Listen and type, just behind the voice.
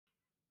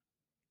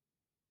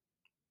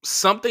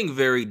something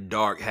very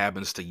dark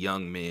happens to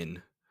young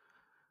men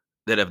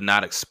that have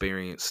not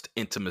experienced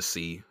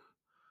intimacy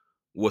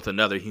with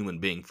another human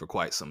being for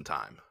quite some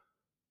time.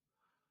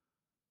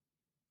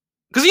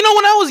 Because, when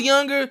I was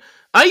younger,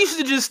 I used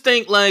to just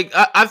think, like,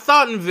 I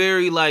thought in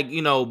very, like,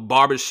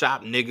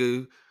 barbershop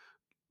nigga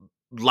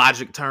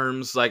logic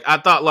terms. Like, I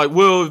thought, like,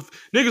 well, if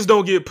niggas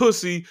don't get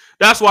pussy,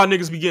 that's why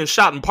niggas be getting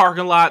shot in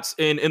parking lots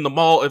and in the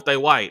mall if they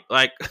white.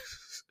 Like,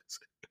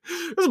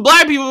 this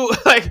black people,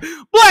 like,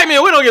 black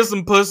men, we don't get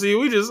some pussy.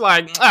 We just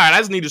like, all right, I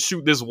just need to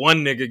shoot this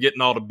one nigga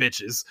getting all the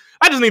bitches.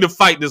 I just need to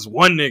fight this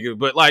one nigga.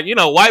 But, like,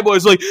 white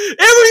boys like,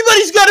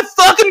 everybody's got to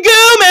fucking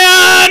go,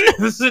 man.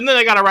 And then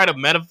they got to write a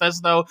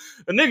manifesto.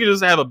 A nigga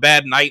just have a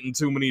bad night and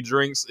too many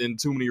drinks and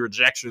too many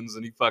rejections,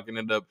 and he fucking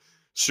end up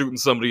shooting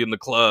somebody in the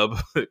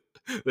club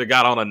that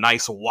got on a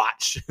nice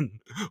watch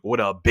with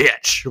a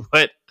bitch.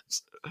 But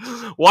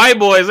white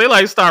boys, they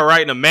like start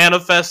writing a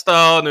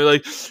manifesto, and they're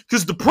like,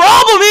 because the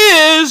problem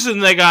is,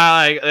 and they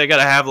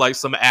gotta have like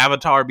some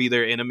avatar be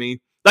their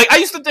enemy. Like, I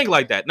used to think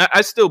like that, and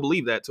I still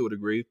believe that to a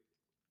degree.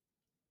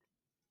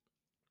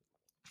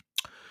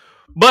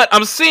 But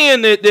I'm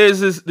seeing that there's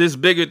this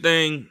bigger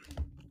thing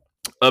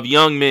of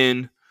young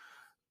men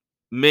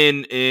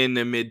in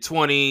their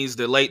mid-20s,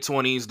 their late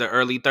 20s, their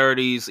early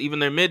 30s, even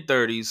their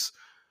mid-30s,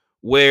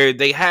 where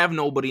they have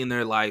nobody in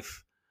their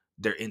life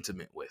they're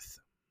intimate with.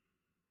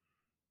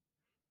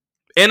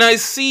 And I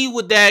see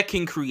what that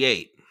can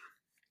create.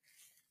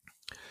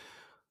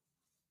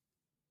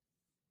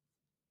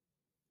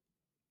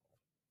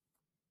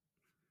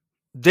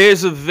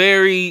 There's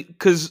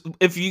because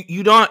if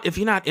you're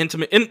not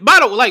intimate, and by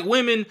the way, like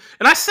women,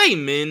 and I say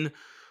men,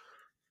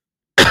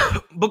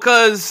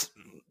 because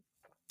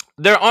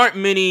there aren't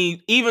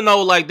many, even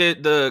though like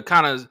the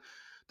kind of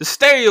the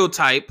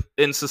stereotype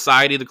in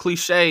society, the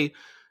cliche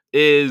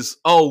is,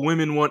 oh,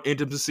 women want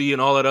intimacy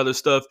and all that other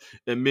stuff,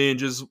 and men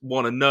just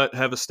want to nut,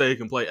 have a steak,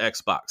 and play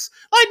Xbox.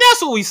 Like,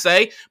 that's what we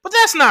say, but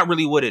that's not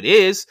really what it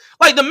is.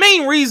 Like, the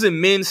main reason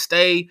men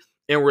stay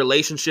in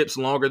relationships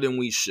longer than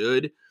we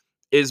should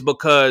is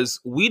because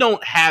we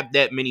don't have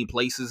that many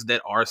places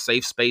that are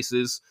safe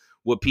spaces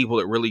with people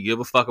that really give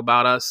a fuck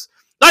about us.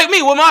 Like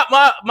me, with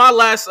my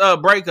last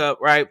breakup,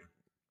 right?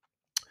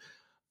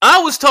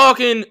 I was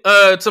talking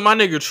to my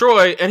nigga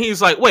Troy, and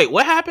he's like, wait,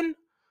 what happened?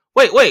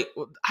 Wait,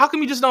 how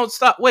come you just don't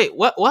stop? Wait,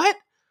 what?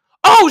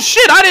 Oh,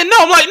 shit, I didn't know.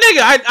 I'm like,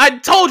 nigga, I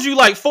told you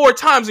like 4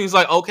 times. And he's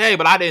like, okay,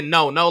 but I didn't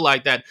know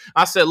like that.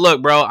 I said,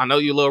 look, bro, I know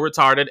you're a little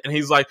retarded. And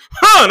he's like,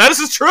 now this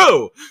is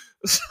true.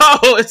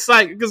 So it's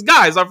like, because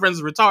guys, our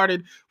friends are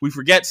retarded. We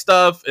forget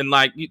stuff, and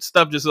like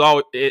stuff just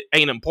it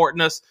ain't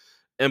important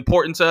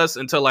to us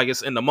until like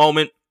it's in the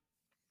moment.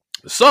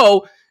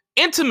 So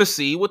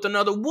intimacy with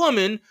another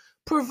woman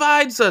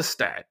provides us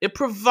that. It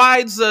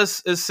provides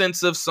us a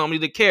sense of somebody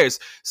that cares,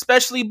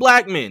 especially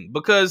black men,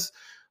 because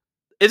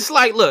it's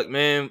like, look,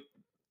 man,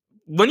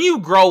 when you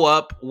grow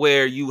up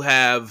where you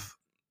have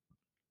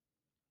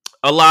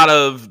a lot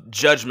of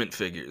judgment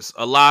figures,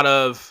 a lot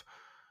of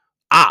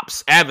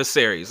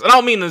adversaries. I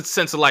don't mean in the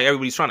sense of like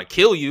everybody's trying to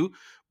kill you,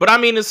 but I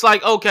mean it's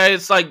like, okay,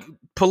 it's like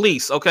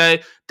police,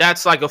 okay?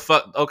 That's like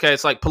okay,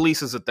 it's like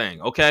police is a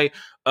thing, okay?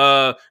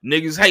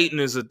 Niggas hating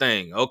is a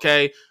thing,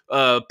 okay?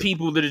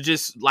 People that are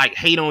just like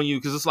hate on you,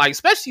 because it's like,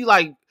 especially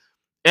like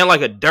in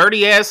like a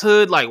dirty ass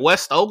hood like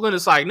West Oakland,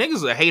 it's like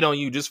niggas will hate on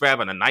you just for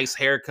having a nice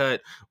haircut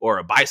or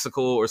a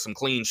bicycle or some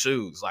clean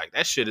shoes. Like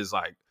that shit is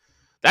like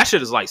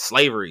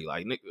slavery.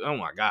 Like, oh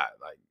my god,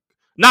 like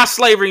not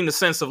slavery in the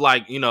sense of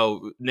like,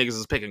 niggas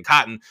is picking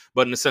cotton,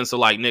 but in the sense of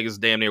like niggas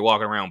damn near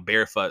walking around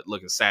barefoot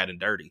looking sad and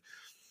dirty.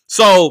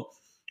 So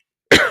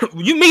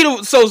you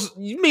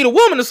meet a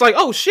woman, it's like,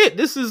 oh shit,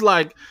 this is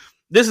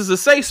a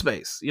safe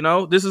space,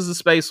 this is a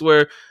space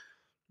where,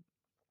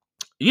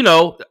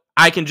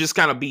 I can just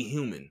kind of be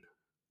human.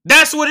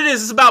 That's what it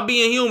is. It's about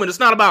being human. It's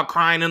not about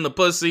crying in the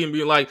pussy and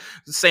being like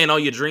saying all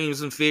your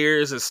dreams and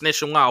fears and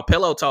snitching while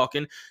pillow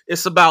talking.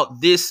 It's about,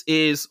 this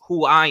is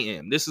who I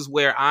am. This is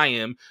where I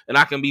am, and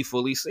I can be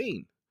fully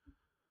seen.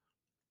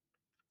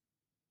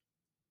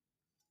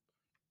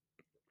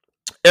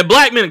 And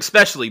black men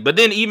especially, but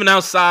then even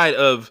outside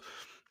of,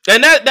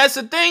 and that's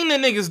the thing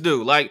that niggas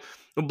do. Like,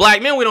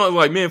 black men, we don't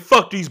like, man,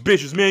 fuck these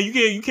bitches, man.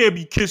 You can't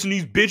be kissing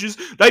these bitches.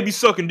 They be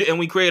sucking dick, and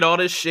we create all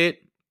this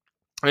shit.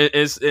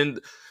 And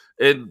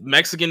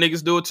Mexican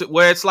niggas do it too,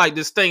 where it's like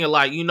this thing of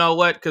like, you know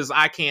what? Because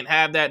I can't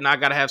have that, and I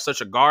gotta have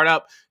such a guard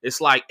up. It's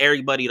like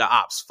everybody the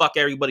ops. Fuck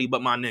everybody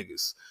but my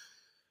niggas.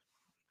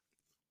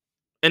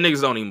 And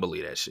niggas don't even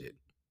believe that shit.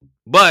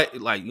 But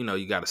like,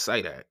 you gotta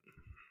say that.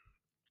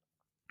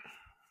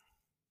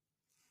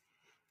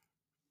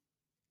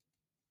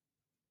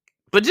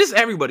 But just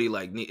everybody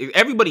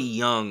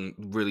young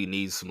really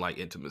needs some like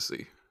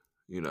intimacy,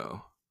 It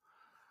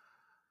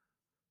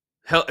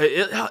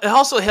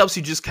also helps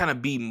you just kind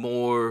of be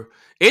more.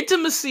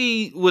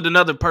 Intimacy with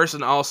another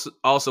person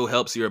also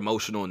helps your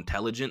emotional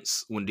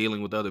intelligence when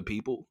dealing with other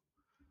people.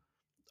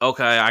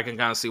 Okay, I can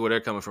kind of see where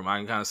they're coming from.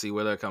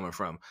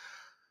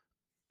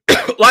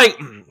 Like,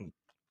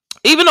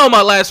 even though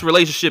my last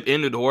relationship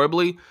ended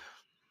horribly,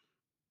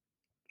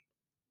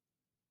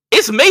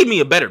 it's made me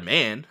a better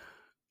man.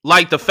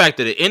 Like the fact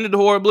that it ended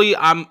horribly,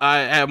 I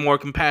have more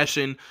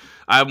compassion.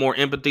 I have more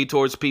empathy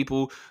towards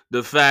people.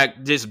 The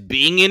fact just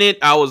being in it,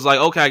 I was like,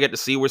 okay, I get to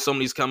see where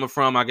somebody's coming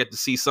from. I get to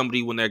see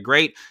somebody when they're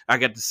great. I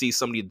get to see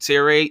somebody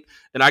deteriorate,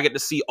 and I get to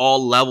see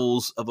all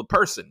levels of a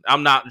person.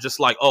 I'm not just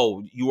like,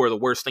 oh, you were the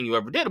worst thing you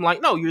ever did. I'm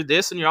like, no, you're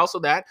this and you're also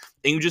that,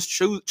 and you just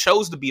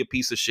chose to be a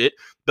piece of shit.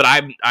 But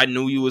I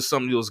knew you as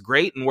somebody who was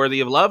great and worthy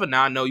of love, and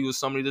now I know you as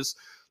somebody that's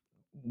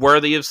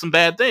worthy of some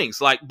bad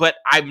things. Like, but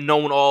I've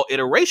known all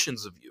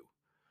iterations of you.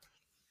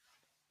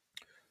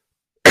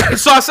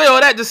 So I say all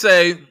that to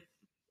say,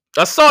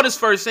 I saw this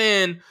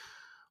firsthand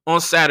on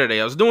Saturday.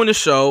 I was doing the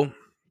show,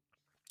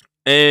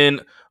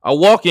 and I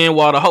walk in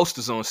while the host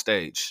is on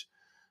stage.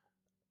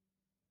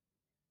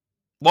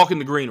 Walk in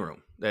the green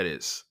room, that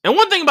is. And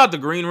one thing about the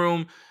green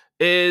room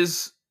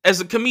is, as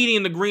a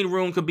comedian, the green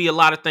room could be a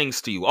lot of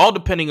things to you, all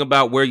depending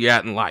about where you're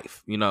at in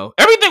life. You know,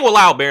 everything with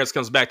Loud Barons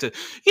comes back to,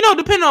 you know,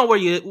 depending on where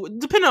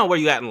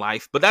you're at in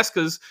life. But that's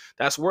because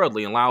that's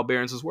worldly, and Loud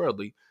Barons is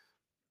worldly.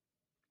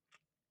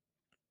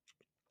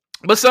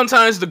 But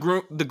sometimes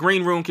the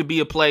green room can be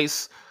a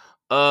place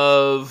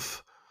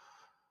of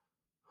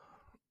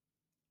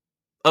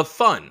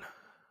fun.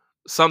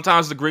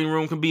 Sometimes the green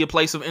room can be a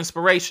place of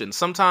inspiration.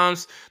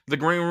 Sometimes the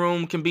green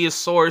room can be a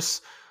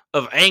source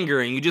of anger,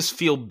 and you just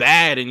feel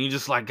bad, and you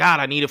just like, God,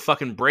 I need a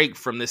fucking break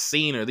from this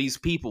scene or these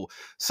people.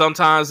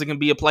 Sometimes it can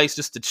be a place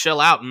just to chill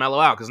out and mellow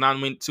out, because not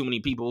too many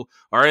people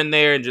are in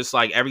there, and just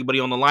like everybody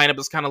on the lineup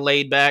is kind of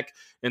laid back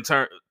in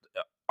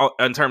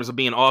terms of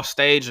being off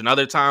stage, and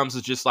other times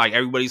it's just like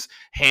everybody's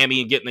hammy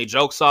and getting their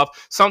jokes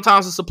off.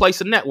 Sometimes it's a place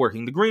of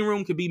networking. The green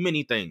room could be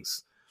many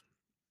things.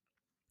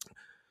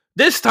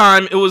 This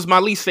time, it was my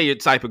least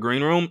favorite type of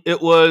green room. It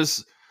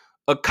was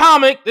a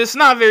comic that's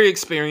not very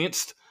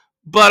experienced,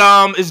 but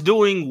is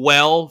doing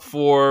well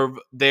for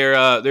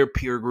their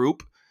peer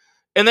group.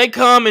 And they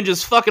come and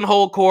just fucking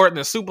hold court, and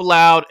they're super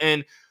loud,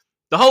 and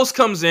the host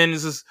comes in,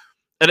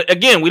 and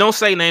again, we don't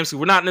say names because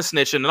we're not in a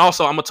snitching. And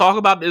also, I'm going to talk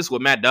about this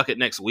with Matt Duckett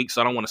next week,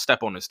 so I don't want to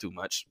step on this too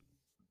much.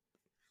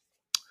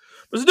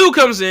 This dude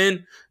comes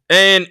in,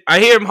 and I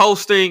hear him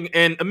hosting,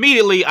 and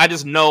immediately I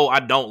just know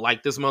I don't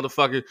like this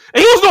motherfucker.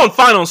 And he was doing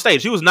fine on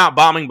stage. He was not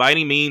bombing by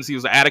any means. He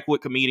was an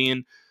adequate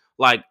comedian.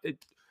 Like,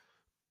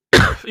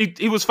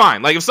 he was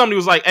fine. Like, if somebody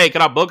was like, hey,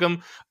 can I book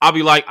him? I'll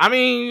be like, I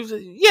mean,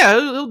 yeah,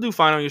 he'll do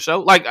fine on your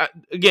show. Like,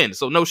 again,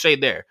 so no shade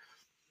there.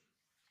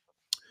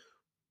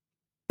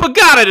 But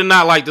God, I did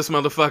not like this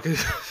motherfucker.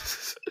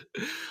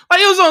 Like,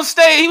 he was on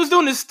stage, he was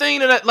doing this thing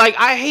that, like,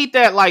 I hate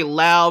that, like,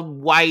 loud,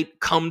 white,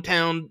 come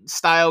town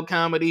style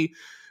comedy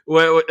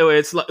where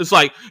it's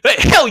like, hey,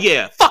 hell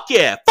yeah, fuck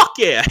yeah,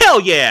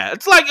 hell yeah.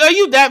 It's like, are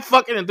you that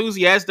fucking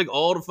enthusiastic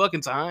all the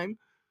fucking time?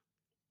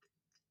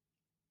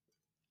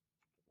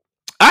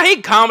 I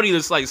hate comedy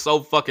that's, like, so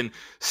fucking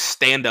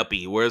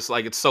stand-up-y, where it's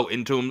like, it's so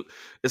into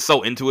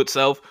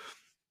itself.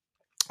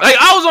 Like,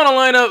 I was on a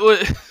lineup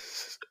with...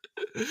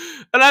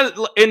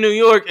 and in New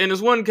York, and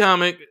there's one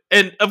comic,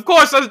 and of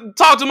course I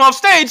talked to him off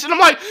stage, and I'm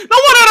like, no wonder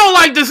I don't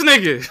like this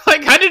nigga.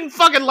 Like, I didn't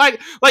fucking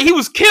like he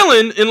was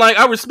killing, and like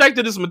I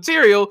respected his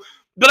material,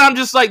 but I'm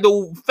just like,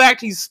 the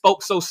fact he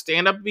spoke so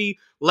stand-up-y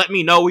let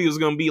me know he was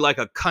gonna be like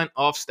a cunt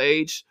off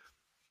stage.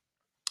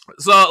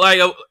 So like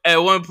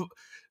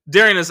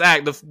during this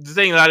act, the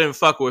thing that I didn't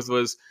fuck with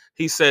was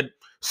he said,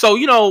 so,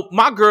 you know,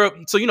 my girl,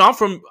 so, you know,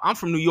 I'm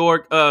from New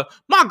York.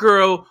 My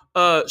girl,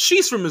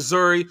 she's from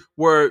Missouri,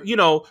 where, you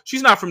know,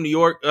 she's not from New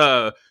York.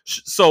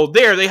 So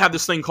there they have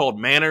this thing called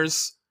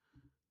manners.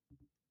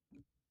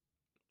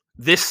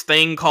 This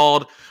thing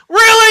called,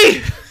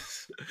 really?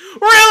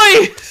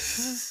 Really?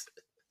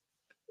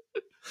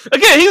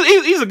 Again,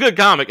 he's a good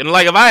comic. And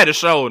like, if I had a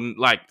show and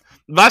like,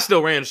 if I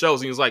still ran shows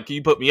and he was like, can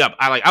you put me up?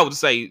 I would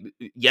say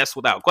yes,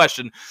 without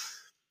question.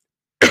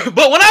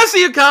 But when I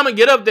see a comic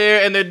get up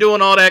there and they're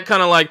doing all that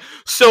kind of like,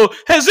 so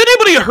has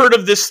anybody heard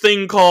of this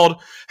thing called,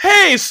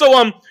 hey, so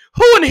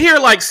who in here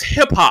likes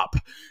hip hop?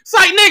 It's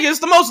like, nigga, it's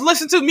the most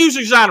listened to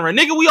music genre.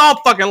 Nigga, we all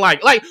fucking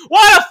like. Like,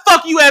 why the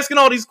fuck you asking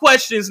all these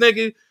questions,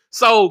 nigga?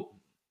 So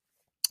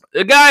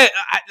the guy,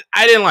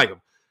 I didn't like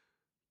him.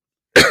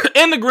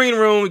 In the green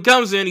room, he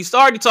comes in, he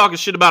started talking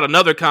shit about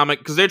another comic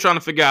because they're trying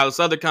to figure out this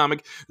other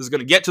comic is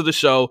going to get to the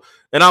show.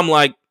 And I'm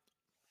like,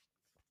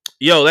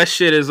 yo, that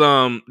shit is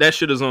on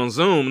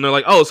Zoom. And they're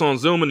like, oh, it's on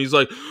Zoom. And he's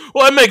like,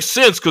 well, that makes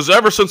sense, because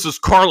ever since this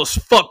Carlos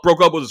fuck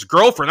broke up with his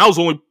girlfriend, I was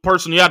the only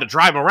person you had to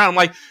drive him around. I'm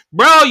like,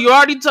 bro, you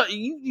already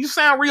you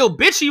sound real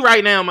bitchy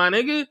right now, my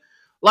nigga.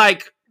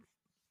 Like,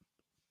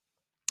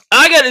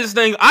 I got this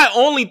thing. I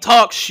only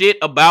talk shit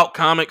about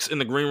comics in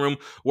the green room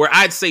where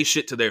I'd say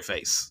shit to their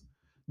face.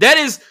 That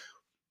is...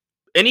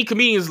 Any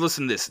comedians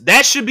listen to this.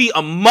 That should be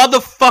a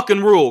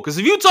motherfucking rule. Because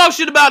if you talk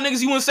shit about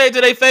niggas, you want to say it to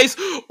their face,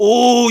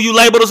 oh, you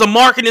labeled as a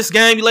mark in this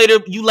game.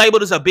 You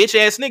labeled as a bitch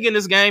ass nigga in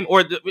this game.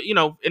 Or, you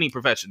know, any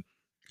profession.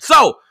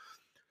 So,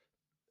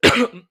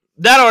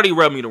 that already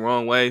rubbed me the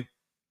wrong way.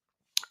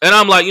 And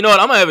I'm like, you know what?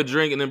 I'm going to have a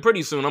drink. And then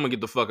pretty soon, I'm going to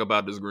get the fuck up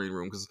out of this green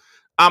room. Because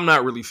I'm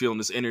not really feeling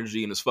this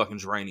energy and it's fucking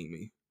draining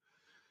me.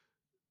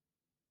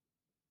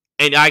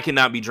 And I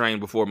cannot be drained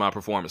before my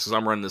performance because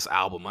I'm running this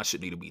album. I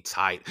should need to be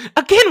tight.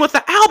 Again with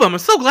the album. I'm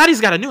so glad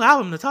he's got a new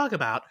album to talk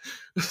about.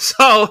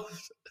 So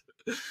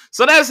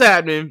that's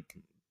happening.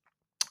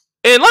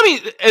 And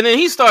then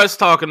he starts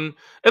talking.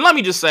 And let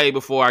me just say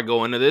before I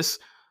go into this,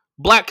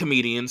 black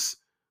comedians,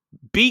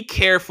 be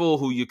careful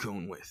who you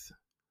coon with.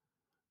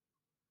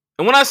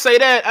 And when I say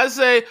that, I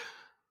say,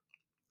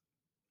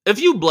 if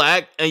you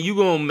black and you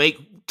gonna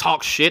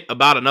talk shit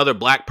about another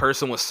black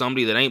person with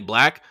somebody that ain't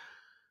black,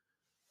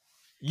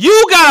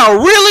 you gotta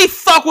really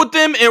fuck with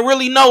them and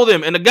really know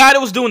them. And the guy that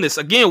was doing this,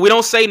 again, we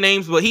don't say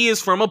names, but he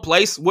is from a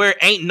place where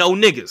ain't no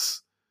niggas.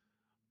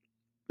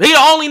 He the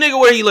only nigga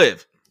where he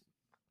lived.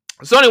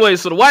 So anyway,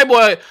 so the white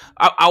boy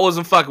I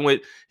wasn't fucking with,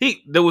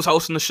 he that was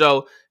hosting the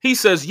show, he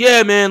says,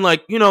 yeah, man,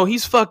 like, you know,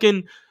 he's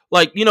fucking,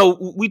 like, you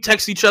know, we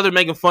text each other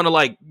making fun of,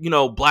 like, you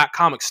know, black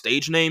comic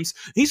stage names.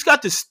 He's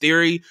got this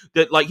theory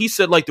that, like, he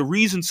said, like, the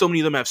reason so many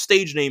of them have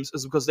stage names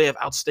is because they have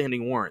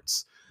outstanding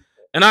warrants.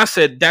 And I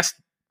said,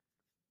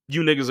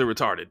 you niggas are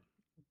retarded.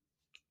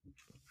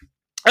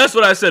 That's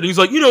what I said. He's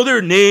like, you know,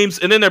 their names,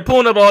 and then they're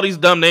pulling up all these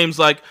dumb names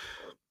like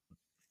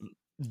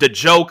the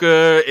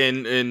Joker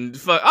and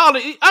fuck. I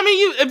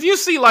mean, if you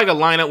see like a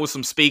lineup with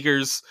some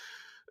speakers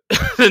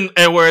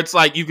and where it's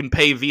like you can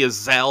pay via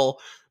Zelle,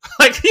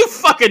 like you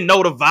fucking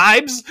know the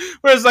vibes.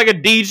 Where it's like a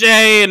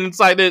DJ and it's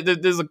like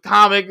there's a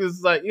comic.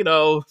 It's like, you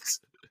know,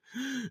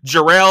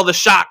 Jarrell the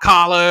Shot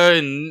Caller,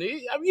 and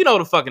you know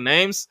the fucking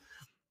names.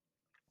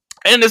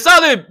 And this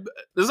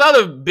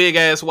other big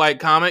ass white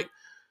comic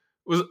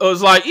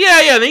was like,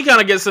 yeah. And he kind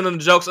of gets into the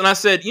jokes, and I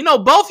said, you know,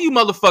 both you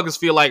motherfuckers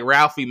feel like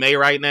Ralphie May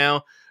right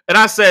now. And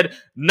I said,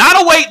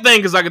 not a weight thing,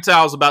 because I could tell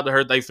I was about to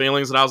hurt their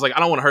feelings, and I was like, I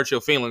don't want to hurt your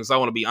feelings. I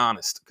want to be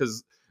honest,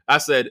 because I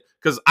said,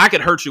 because I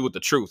could hurt you with the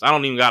truth. I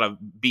don't even gotta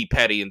be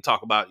petty and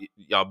talk about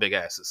y'all big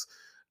asses.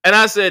 And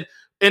I said,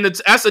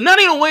 not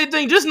even a weight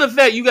thing, just in the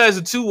fact you guys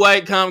are two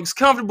white comics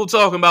comfortable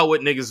talking about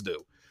what niggas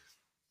do.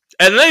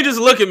 And they just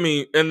look at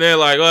me and they're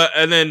like,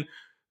 and then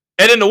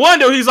the one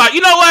dude, he's like,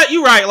 you know what?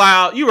 You right,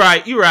 Lyle. You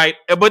right.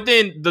 But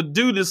then the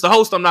dude that's the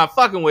host I'm not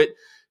fucking with,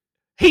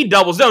 he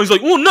doubles down. He's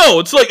like, well, no,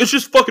 it's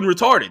just fucking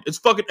retarded. It's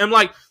fucking, I'm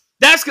like,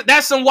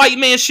 that's some white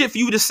man shit for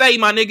you to say,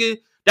 my nigga.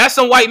 That's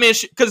some white man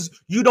shit, because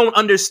you don't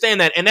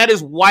understand that. And that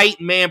is white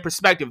man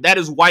perspective. That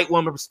is white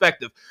woman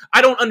perspective.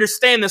 I don't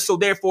understand this, so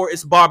therefore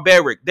it's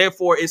barbaric.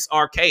 Therefore it's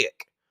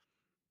archaic.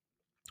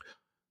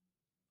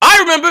 I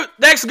remember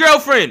the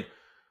ex-girlfriend,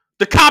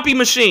 the copy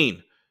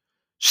machine.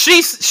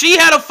 She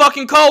had a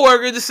fucking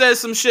coworker that says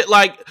some shit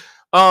like,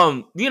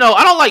 you know,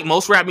 I don't like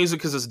most rap music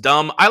because it's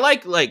dumb. I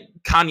like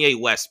Kanye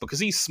West because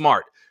he's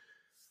smart.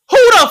 Who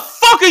the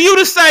fuck are you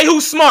to say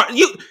who's smart?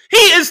 He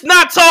is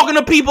not talking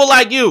to people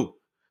like you.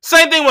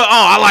 Same thing with,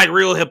 I like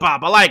real hip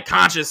hop. I like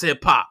conscious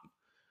hip hop.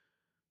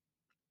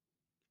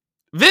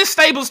 Vince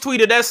Staples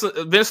tweeted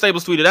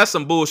that's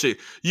some bullshit.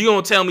 You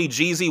gonna tell me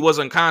Jeezy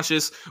wasn't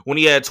conscious when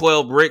he had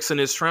 12 bricks in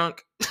his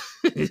trunk?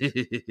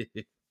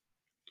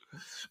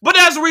 But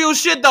that's real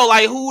shit, though.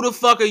 Like, who the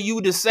fuck are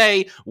you to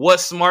say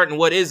what's smart and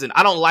what isn't?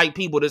 I don't like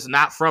people that's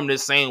not from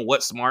this saying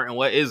what's smart and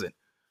what isn't.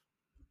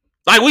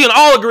 Like, we can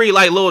all agree,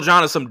 like, Lil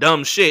Jon is some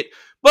dumb shit.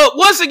 But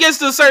once it gets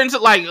to a certain,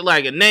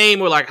 like a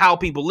name or, like, how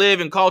people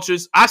live and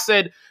cultures, I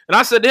said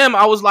to him,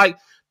 I was like,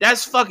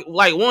 that's fucking,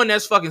 like, one,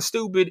 that's fucking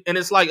stupid. And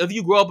it's like, if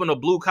you grow up in a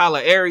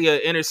blue-collar area,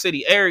 inner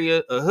city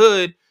area, a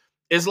hood,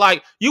 it's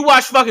like, you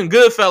watch fucking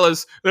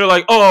Goodfellas, they're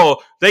like, oh,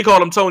 they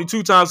called him Tony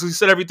 2 times because he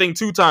said everything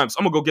 2 times.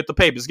 I'm going to go get the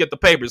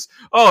papers.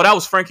 Oh, that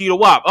was Frankie the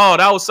Wop. Oh,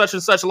 that was such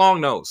and such Long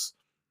Nose.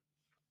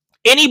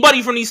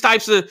 Anybody from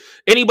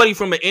anybody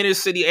from an inner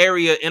city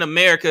area in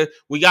America,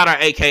 we got our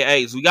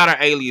AKAs, we got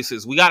our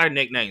aliases, we got our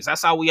nicknames.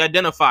 That's how we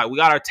identify. We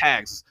got our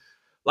tags.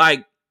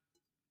 Like,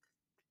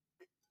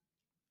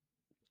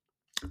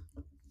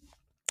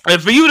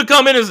 and for you to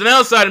come in as an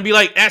outsider and be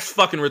like, that's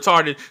fucking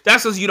retarded,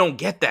 that's because you don't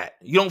get that.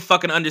 You don't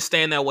fucking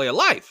understand that way of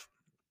life.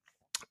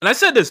 And I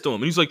said this to him,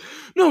 and he's like,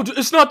 no,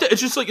 it's not that.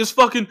 It's just like, it's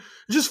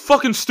just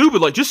fucking stupid.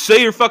 Like, just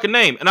say your fucking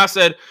name. And I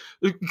said,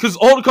 because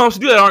all the comics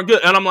do that aren't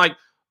good. And I'm like,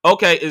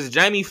 okay, is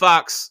Jamie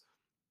Foxx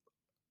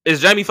a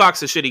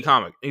shitty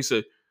comic? And he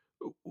said,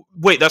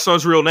 wait, that's not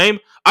his real name?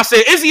 I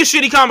said, is he a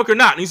shitty comic or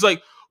not? And he's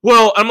like,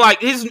 well, I'm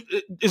like, is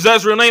that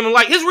his real name? I'm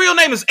like, his real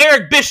name is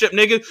Eric Bishop,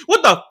 nigga.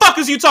 What the fuck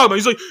is you talking about?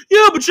 He's like,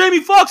 yeah, but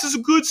Jamie Foxx is a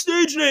good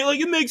stage name. Like,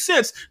 it makes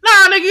sense.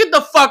 Nah, nigga, get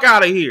the fuck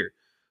out of here.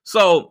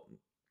 So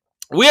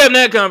we having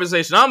that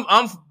conversation.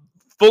 I'm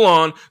full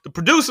on. The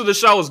producer of the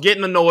show is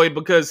getting annoyed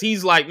because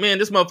he's like, man,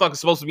 this motherfucker's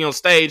supposed to be on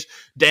stage,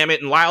 damn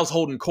it. And Lyle's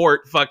holding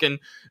court, fucking.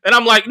 And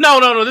I'm like,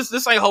 no,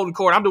 this ain't holding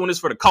court. I'm doing this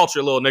for the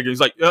culture, little nigga. He's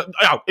like,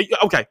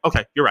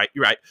 okay, you're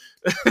right.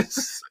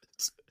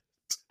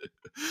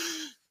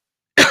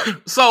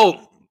 So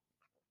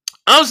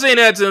I'm saying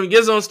that to him,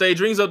 gets on stage,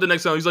 rings up the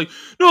next time. He's like,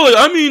 no,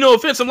 I mean, no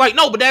offense. I'm like,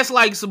 no, but that's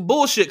like some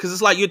bullshit, because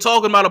it's like you're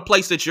talking about a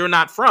place that you're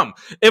not from.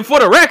 And for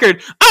the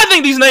record, I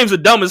think these names are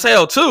dumb as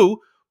hell too,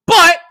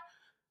 but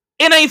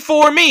it ain't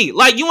for me.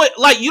 Like,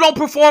 you don't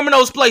perform in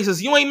those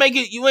places. You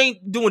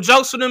ain't doing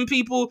jokes for them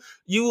people.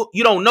 You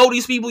don't know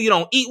these people. You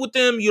don't eat with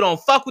them. You don't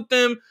fuck with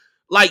them.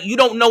 like you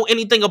don't know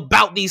anything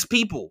about these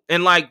people,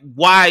 and like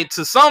why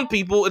to some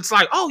people it's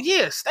like, oh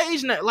yeah,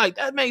 stage net, like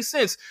that makes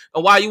sense,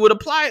 and why you would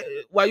apply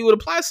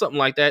something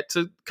like that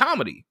to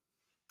comedy,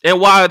 and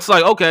why it's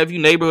like, okay, if you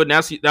neighborhood,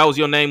 that was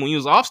your name when you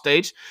was off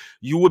stage,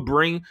 you would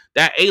bring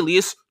that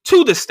alias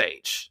to the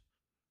stage,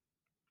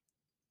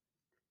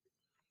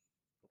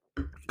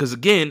 because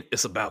again,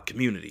 it's about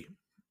community.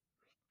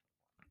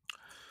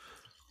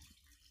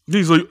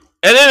 He's like,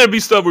 and then it'd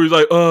be stuff where he's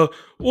like, well,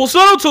 so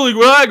I totally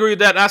agree. I agree with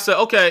that. And I said,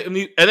 okay.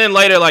 And then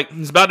later, like,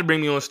 he's about to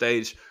bring me on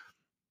stage.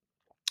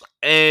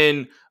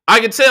 And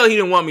I could tell he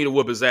didn't want me to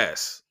whoop his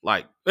ass.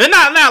 Like, and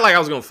not like I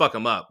was going to fuck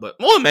him up, but,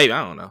 well, maybe,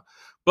 I don't know.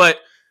 But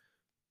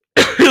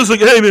he was like,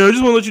 hey, man, I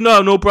just want to let you know I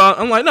have no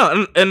problem. I'm like,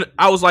 no. And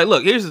I was like,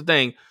 look, here's the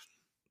thing.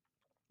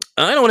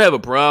 I don't have a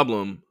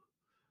problem.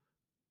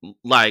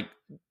 Like,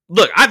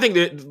 look, I think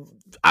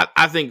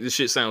this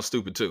shit sounds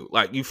stupid, too.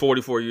 Like, you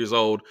 44 years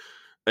old.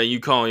 And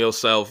you calling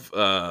yourself,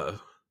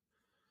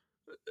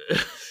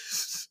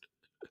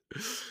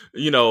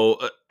 you know,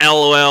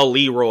 LOL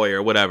Leroy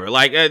or whatever.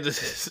 Like, like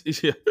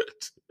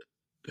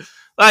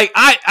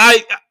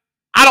I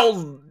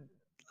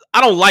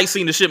don't like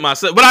seeing the shit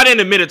myself, but I didn't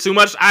admit it too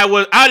much. I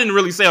didn't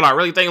really say what I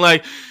really think.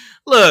 Like,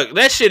 look,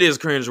 that shit is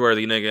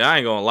cringeworthy, nigga. I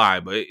ain't gonna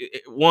lie, but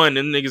one,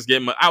 them niggas get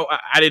my.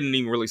 I didn't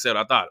even really say what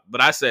I thought,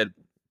 but I said.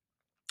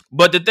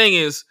 But the thing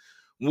is,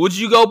 would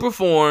you go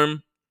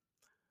perform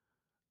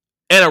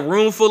in a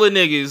room full of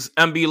niggas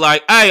and be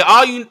like, hey,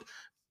 all y'all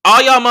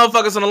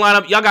motherfuckers in the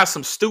lineup, y'all got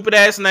some stupid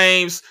ass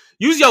names.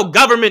 Use your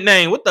government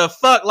name. What the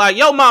fuck? Like,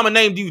 your mama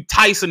named you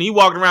Tyson. And you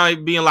walking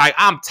around being like,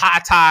 I'm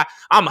Ty.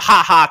 I'm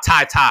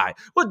Ty.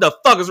 What the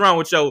fuck is wrong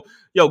with your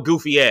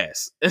goofy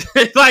ass?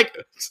 Like,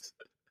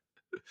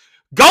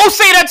 go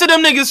say that to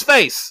them niggas'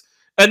 face.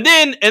 And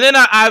then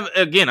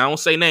I won't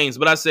say names,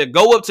 but I said,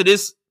 go up to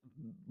this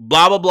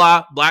blah, blah,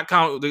 blah, black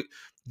count,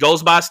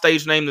 goes by a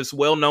stage name that's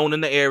well known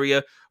in the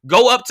area.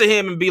 Go up to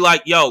him and be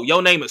like, yo,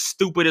 your name is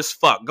stupid as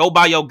fuck. Go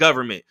by your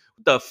government.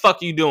 What the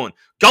fuck you doing?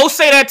 Go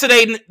say that to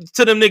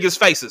them niggas'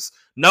 faces.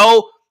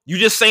 No, you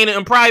just saying it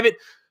in private.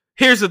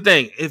 Here's the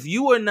thing. If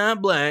you are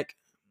not black,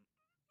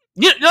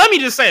 let me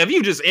just say, if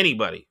you just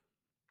anybody,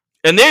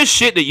 and there's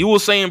shit that you will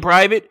say in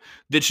private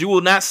that you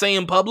will not say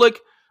in public,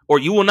 or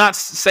you will not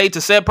say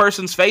to said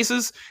person's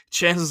faces,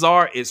 chances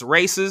are it's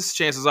racist.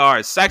 Chances are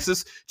it's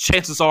sexist.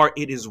 Chances are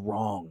it is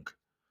wrong.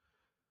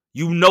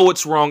 You know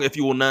it's wrong if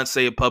you will not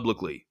say it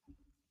publicly.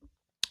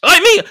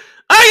 Like me,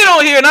 I get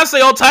on here and I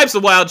say all types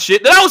of wild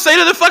shit that I will say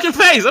to the fucking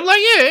face. I'm like,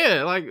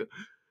 yeah, like,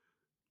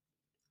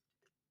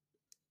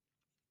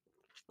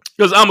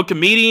 because I'm a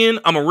comedian,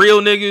 I'm a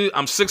real nigga,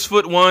 I'm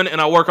 6'1",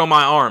 and I work on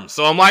my arms.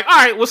 So I'm like, all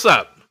right, what's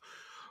up?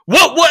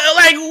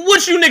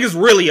 What you niggas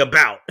really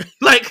about?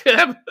 Like,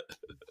 it's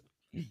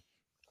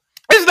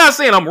not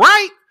saying I'm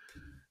right.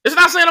 It's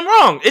not saying I'm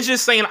wrong. It's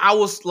just saying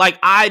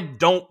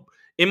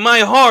in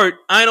my heart,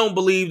 I don't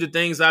believe the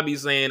things I be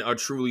saying are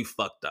truly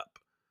fucked up.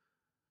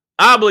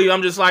 I believe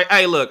I'm just like,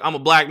 hey, look, I'm a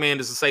black man.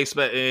 This is a safe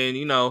space. And,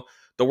 you know,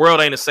 the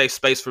world ain't a safe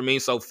space for me.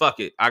 So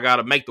fuck it. I got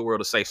to make the world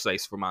a safe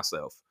space for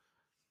myself.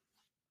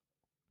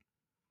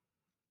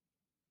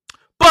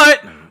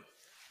 But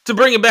to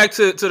bring it back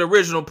to the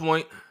original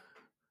point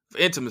of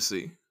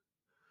intimacy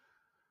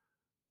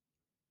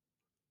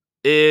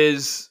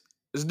is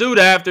this dude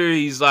after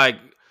he's like,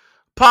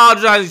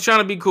 apologizing, he's trying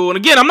to be cool. And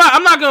again, I'm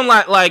not gonna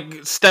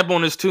like step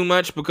on this too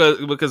much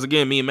because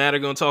again, me and Matt are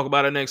gonna talk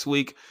about it next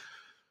week.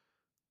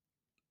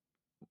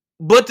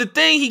 But the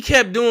thing he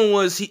kept doing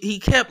was he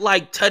kept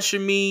like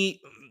touching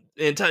me,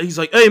 and he's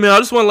like, hey man, I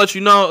just want to let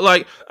you know,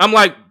 like, I'm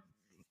like,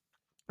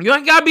 you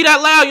ain't gotta be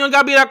that loud, you ain't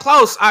gotta be that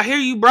close. I hear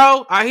you,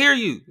 bro. I hear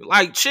you.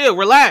 Like, chill,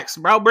 relax,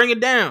 bro. Bring it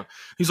down.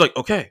 He's like,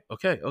 okay.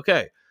 And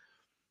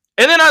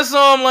then I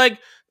saw him like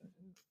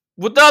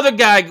with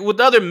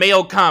the other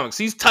male comics,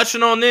 he's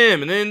touching on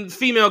them, and then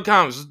female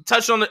comics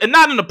touch on and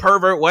not in a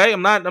pervert way.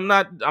 I'm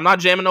not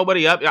jamming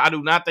nobody up. I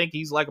do not think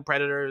he's like a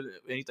predator or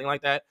anything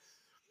like that.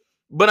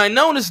 But I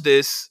noticed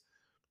this,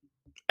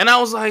 and I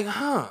was like,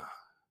 huh.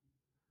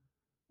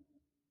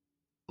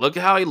 Look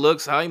at how he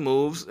looks, how he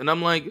moves, and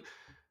I'm like,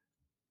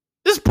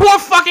 this poor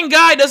fucking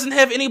guy doesn't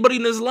have anybody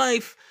in his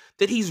life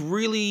that he's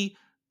really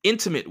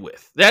intimate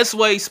with. That's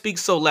why he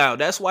speaks so loud.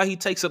 That's why he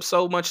takes up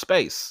so much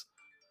space.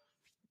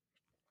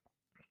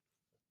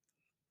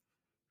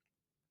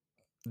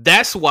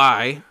 That's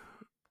why,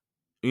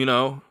 you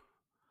know,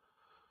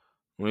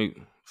 let me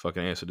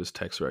fucking answer this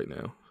text right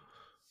now.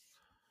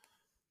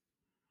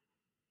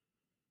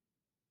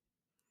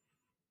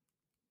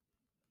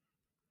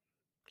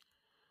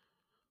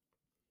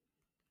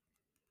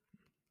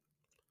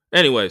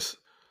 Anyways.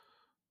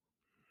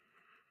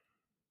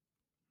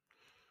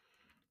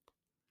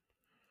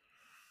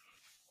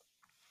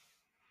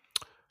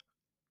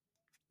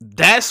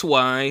 That's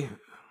why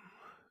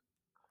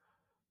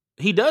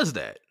he does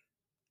that.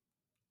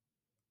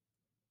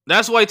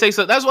 That's why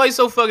he's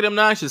so fucking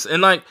obnoxious.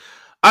 And like,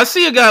 I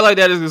see a guy like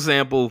that as an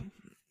example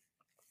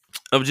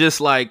of just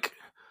like,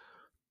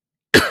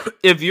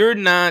 if you're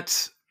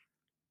not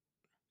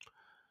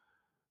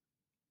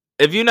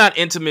if you're not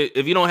intimate,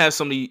 if you don't have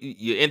somebody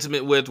you're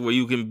intimate with where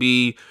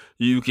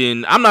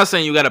I'm not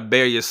saying you got to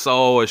bare your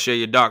soul or share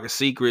your darkest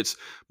secrets,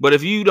 but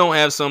if you don't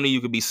have somebody you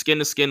could be skin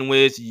to skin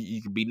with,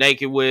 you can be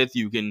naked with,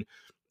 you can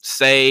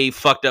say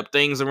fucked up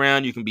things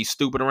around, you can be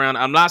stupid around.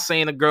 I'm not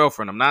saying a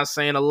girlfriend, I'm not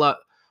saying a love.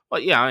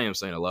 Well, yeah, I am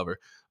saying a lover.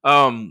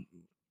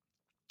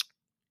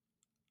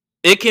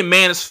 It can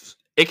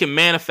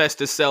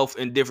manifest itself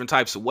in different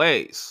types of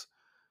ways.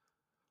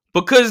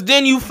 Because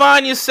then you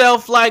find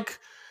yourself like,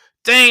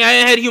 dang, I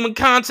ain't had human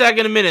contact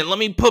in a minute. Let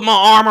me put my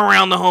arm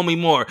around the homie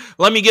more.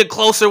 Let me get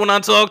closer when I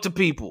talk to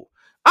people.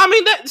 I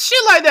mean, that shit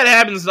like that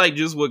happens like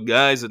just with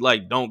guys that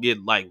like don't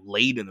get like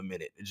laid in a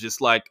minute. It's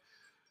just like,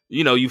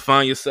 you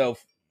find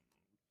yourself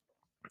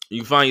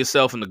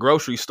in the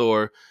grocery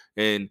store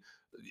and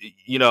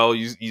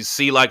you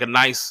see like a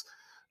nice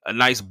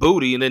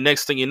booty, and then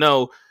next thing you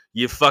know,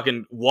 you're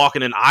fucking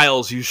walking in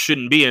aisles you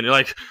shouldn't be in. You're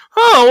like,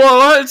 oh,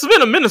 well, it's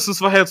been a minute since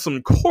I had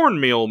some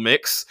cornmeal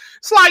mix.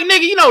 It's like,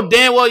 nigga, you know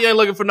damn well you ain't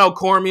looking for no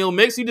cornmeal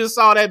mix. You just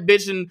saw that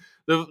bitch in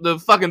the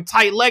fucking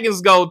tight leggings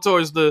go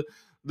towards the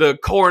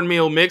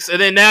cornmeal mix, and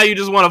then now you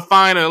just want to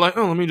find her, like,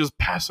 oh, let me just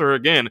pass her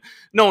again.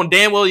 Knowing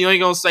damn well you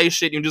ain't gonna say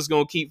shit, you're just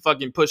gonna keep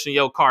fucking pushing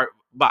your cart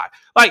by.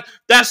 Like,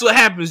 that's what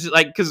happens,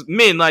 like, because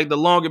men, like, the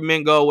longer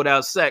men go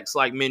without sex,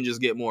 like, men just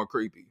get more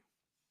creepy.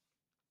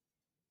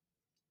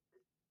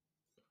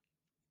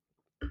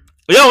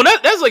 Yo,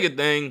 that's like a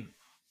thing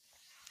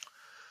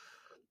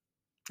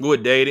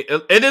with dating.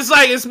 And it's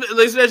like,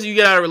 especially you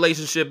get out of a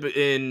relationship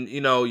in,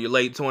 your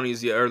late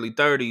 20s, your early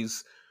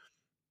 30s,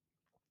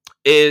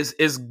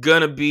 is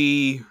gonna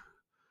be,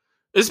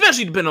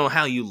 especially depending on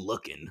how you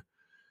looking,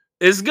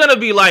 it's gonna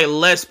be like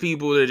less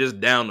people that are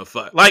just down to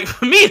fuck. Like,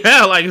 for me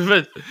now, like,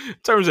 in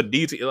terms of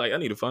detail, like, I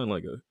need to find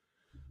like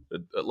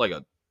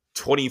a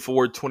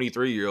 24,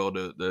 23-year-old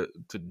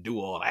to do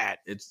all that.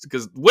 It's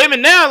because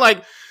women now,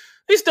 like,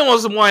 they still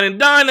want some wine and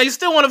dine. They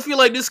still want to feel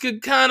like this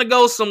could kind of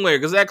go somewhere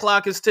because that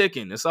clock is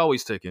ticking. It's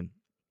always ticking.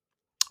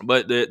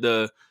 But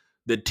the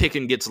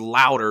ticking gets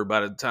louder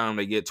by the time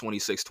they get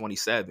 26,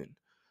 27.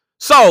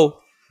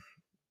 So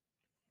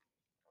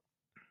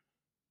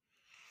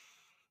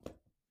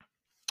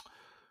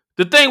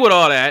the thing with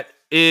all that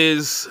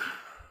is,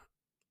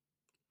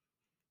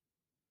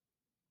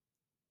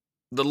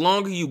 the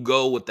longer you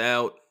go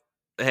without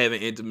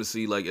having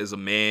intimacy, like, as a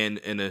man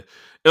in a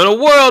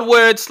world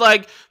where it's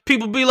like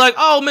people be like,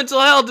 oh, mental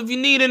health if you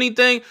need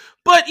anything,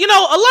 but a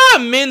lot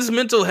of men's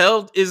mental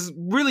health is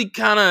really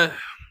kind of,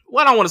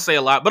 well, I don't want to say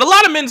a lot, but a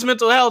lot of men's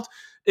mental health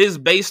is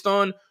based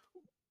on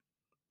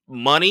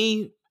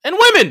money and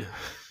women.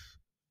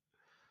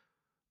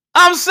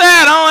 I'm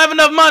sad, I don't have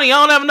enough money,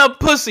 I don't have enough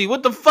pussy,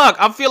 what the fuck,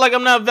 I feel like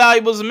I'm not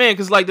valuable as a man.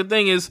 Because, like, the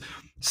thing is,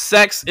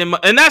 sex and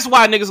that's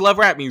why niggas love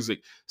rap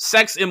music.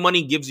 Sex and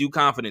money gives you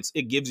confidence,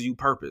 it gives you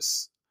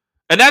purpose.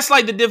 And that's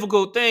like the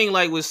difficult thing,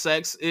 like, with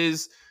sex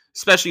is,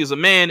 especially as a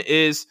man,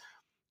 is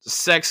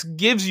sex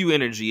gives you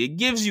energy, it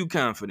gives you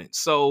confidence.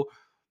 So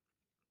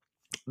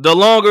the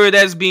longer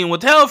that's being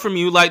withheld from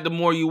you, like, the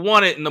more you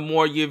want it and the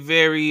more you're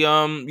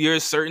you're a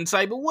certain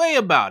type of way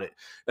about it.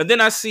 And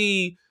then I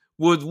see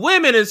with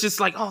women, it's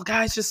just like, oh,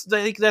 guys, just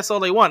that's all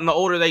they want. And the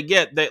older they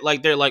get,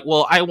 they're like,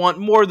 well, I want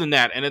more than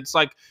that. And it's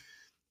like,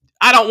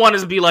 I don't want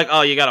to be like,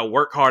 oh, you got to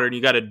work harder and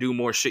you got to do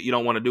more shit you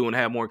don't want to do and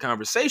have more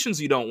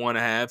conversations you don't want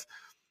to have.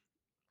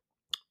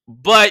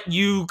 But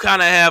you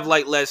kind of have,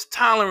 like, less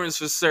tolerance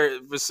for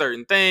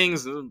certain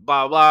things,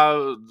 blah,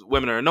 blah.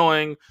 Women are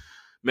annoying,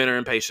 men are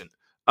impatient.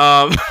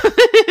 Back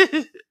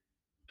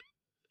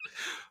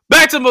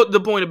to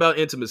the point about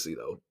intimacy,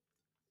 though.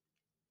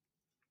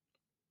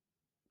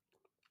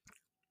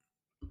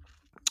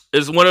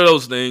 It's one of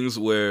those things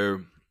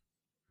where,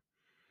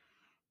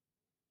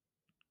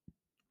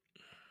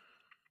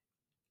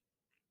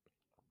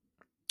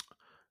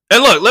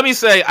 and look, let me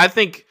say, I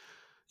think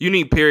you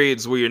need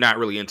periods where you're not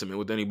really intimate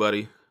with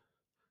anybody.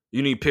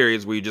 You need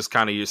periods where you're just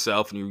kind of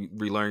yourself and you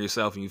relearn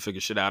yourself and you figure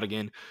shit out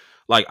again.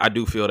 Like, I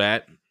do feel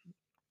that.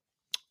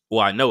 Well,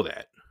 I know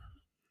that.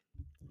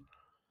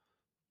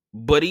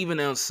 But even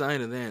outside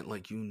of that,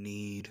 like, you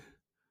need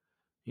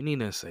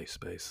that safe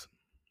space.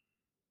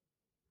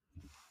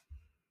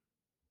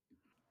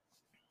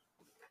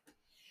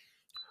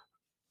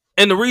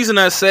 And the reason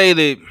I say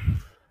that,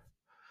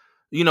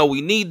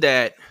 we need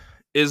that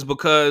is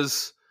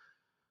because,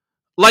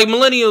 like,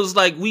 millennials,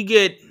 like, we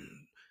get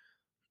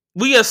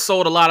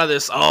sold a lot of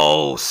this,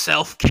 oh,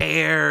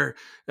 self-care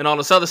and all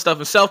this other stuff.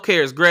 And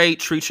self-care is great.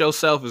 Treat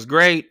yourself is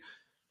great.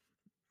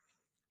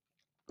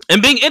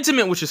 And being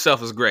intimate with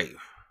yourself is great.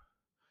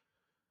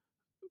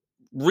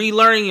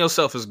 Relearning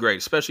yourself is great,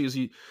 especially as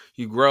you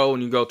grow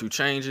and you go through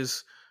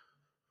changes.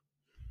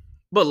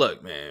 But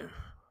look, man,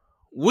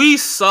 we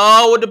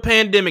saw what the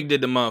pandemic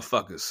did to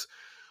motherfuckers.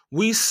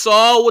 We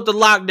saw what the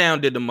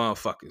lockdown did to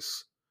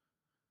motherfuckers.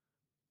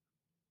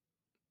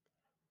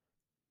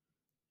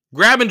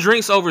 Grabbing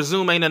drinks over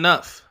Zoom ain't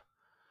enough.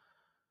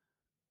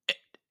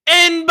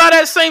 And by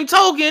that same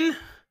token,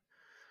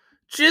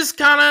 just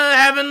kind of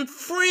having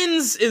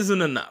friends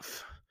isn't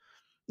enough.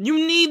 You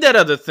need that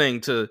other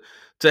thing to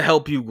to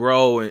help you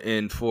grow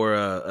and for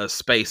a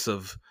space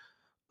of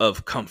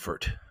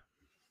comfort.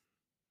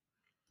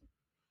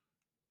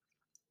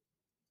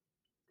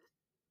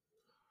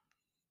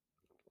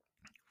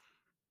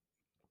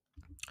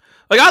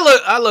 Like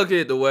I look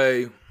at the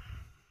way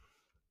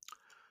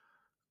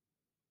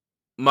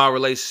my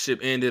relationship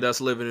ended,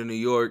 us living in New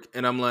York,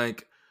 and I'm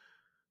like,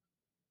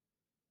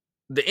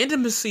 the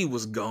intimacy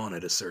was gone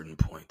at a certain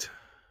point.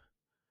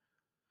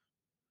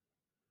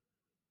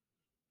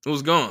 It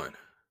was gone.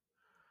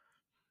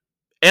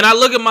 And I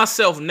look at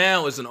myself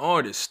now as an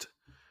artist.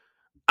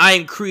 I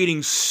am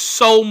creating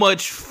so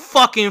much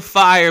fucking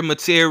fire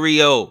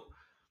material.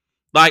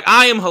 Like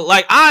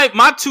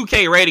my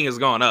 2K rating has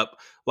gone up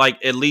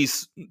like at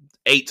least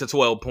 8 to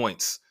 12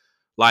 points.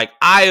 Like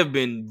I have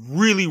been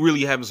really,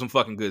 really having some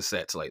fucking good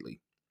sets lately.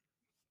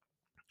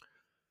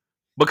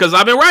 Because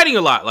I've been writing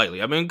a lot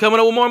lately. I've been coming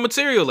up with more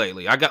material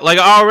lately. I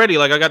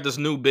got this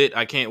new bit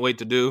I can't wait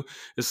to do.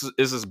 This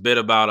is this bit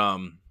about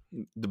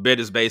the bit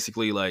is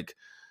basically like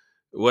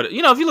what if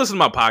you listen to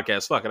my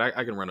podcast, fuck it,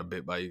 I can run a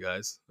bit by you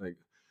guys. Like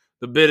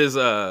the bit is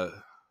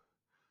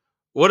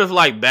what if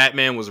like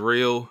Batman was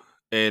real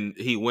and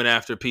he went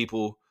after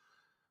people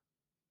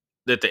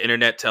that the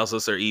internet tells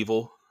us are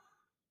evil?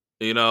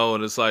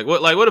 And it's like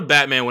what if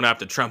Batman went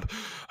after Trump?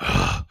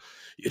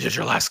 You did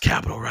your last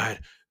Capitol riot.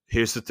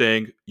 Here's the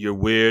thing. You're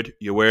weird.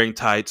 You're wearing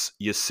tights.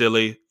 You're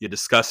silly. You're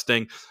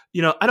disgusting.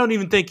 I don't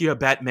even think you're a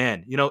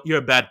Batman. You're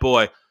a bad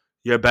boy.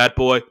 You're a bad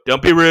boy.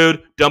 Don't be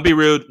rude. Don't be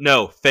rude.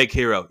 No, fake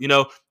hero.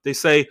 They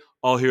say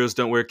all heroes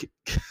don't wear.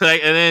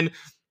 And then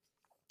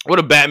what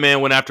if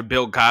Batman went after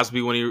Bill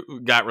Cosby when he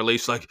got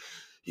released? Like,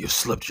 you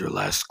slipped your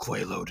last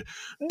Quaalude.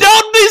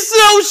 Don't be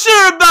so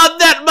sure about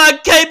that, my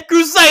cape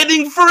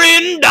crusading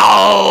friend.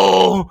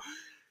 Oh.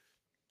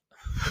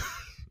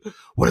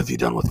 What have you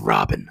done with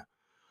Robin?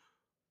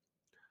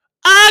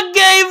 I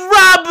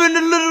gave Robin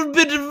a little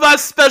bit of my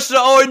special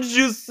orange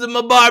juice and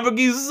my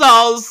barbecue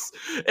sauce,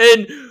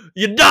 and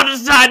your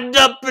daughter's hiding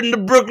up in the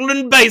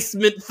Brooklyn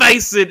basement.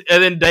 Face it.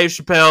 And then Dave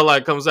Chappelle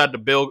like comes out to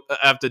Bill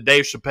after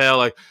Dave Chappelle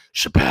like,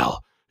 Chappelle,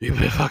 you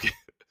fucking,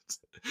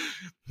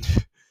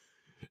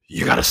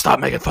 you gotta stop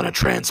making fun of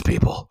trans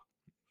people.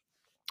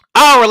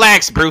 Oh,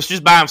 relax, Bruce.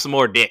 Just buy him some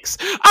more dicks.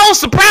 Oh,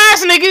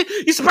 surprise, nigga.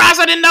 You surprised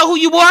I didn't know who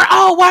you were?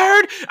 Oh,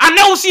 word. I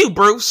know it's you,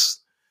 Bruce.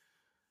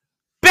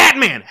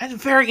 Batman had a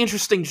very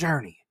interesting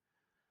journey.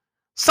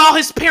 Saw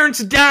his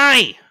parents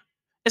die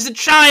as a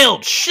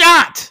child,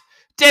 shot,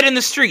 dead in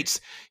the streets.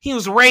 He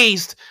was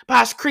raised by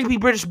his creepy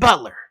British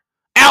butler,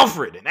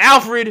 Alfred. And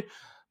Alfred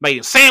made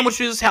him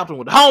sandwiches, helped him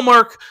with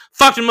homework,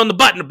 fucked him on the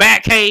butt in the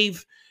bat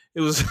cave.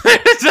 It was...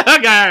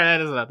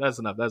 That's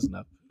enough.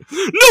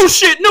 No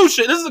shit. This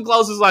is the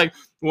closest, like,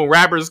 when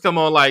rappers come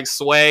on, like,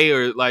 Sway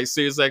or, like,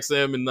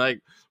 SiriusXM and, like,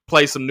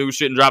 play some new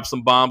shit and drop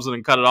some bombs and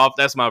then cut it off.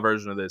 That's my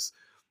version of this.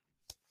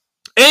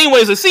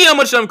 Anyways, I see how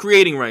much I'm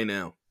creating right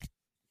now.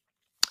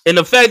 And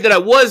the fact that I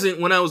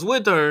wasn't when I was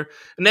with her,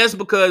 and that's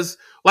because,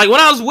 like, when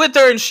I was with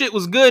her and shit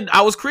was good,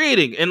 I was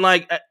creating. And,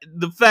 like,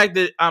 the fact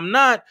that I'm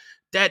not,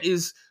 that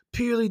is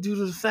purely due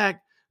to the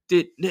fact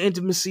that the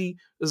intimacy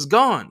is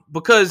gone.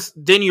 Because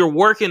then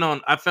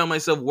I found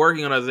myself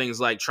working on other things,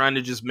 like trying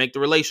to just make the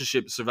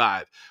relationship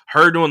survive.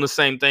 Her doing the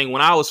same thing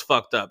when I was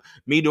fucked up.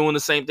 Me doing the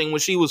same thing when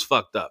she was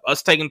fucked up.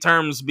 Us taking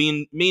turns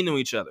being mean to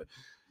each other.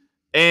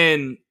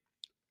 And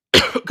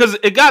because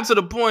it got to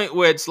the point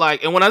where it's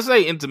like, and when I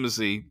say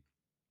intimacy,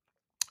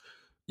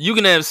 you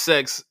can have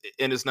sex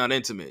and it's not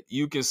intimate.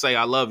 You can say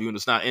I love you and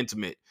it's not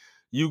intimate.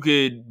 You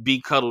could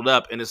be cuddled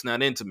up and it's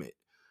not intimate.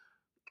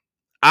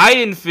 I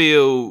didn't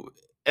feel,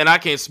 and I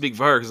can't speak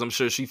for her because I'm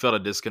sure she felt a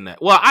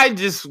disconnect. Well, I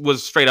just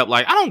was straight up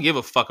like, I don't give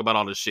a fuck about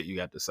all this shit you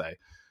got to say.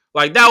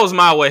 Like, that was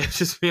my way of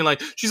just being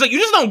like, she's like, you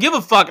just don't give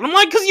a fuck. And I'm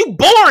like, because you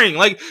boring.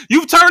 Like,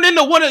 you've turned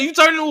into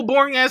a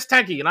boring ass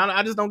techie, and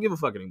I just don't give a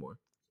fuck anymore.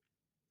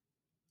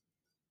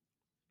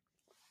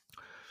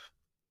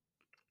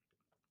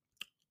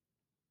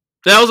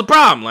 That was a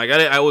problem. Like,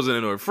 I wasn't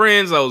into her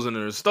friends. I wasn't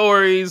into her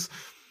stories.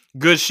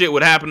 Good shit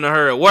would happen to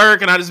her at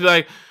work, and I'd just be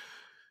like,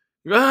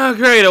 oh,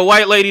 great, a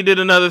white lady did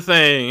another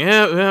thing.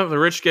 Yeah, the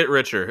rich get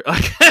richer.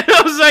 Like,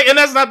 I was like, and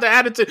that's not the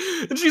attitude.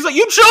 And she's like,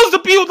 you chose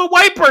to be with a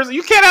white person.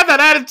 You can't have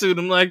that attitude.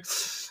 I'm like,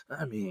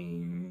 I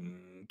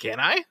mean, can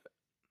I?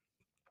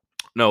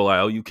 No,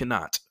 Lyle, you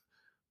cannot.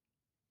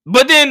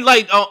 But then,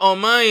 like, on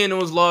my end, it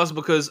was lost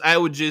because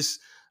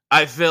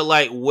I felt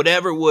like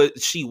whatever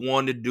she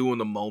wanted to do in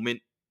the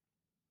moment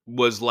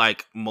was,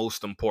 like,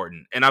 most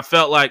important. And I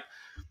felt like,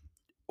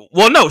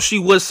 well, no, she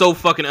was so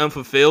fucking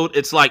unfulfilled.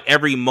 It's like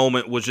every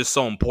moment was just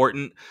so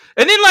important.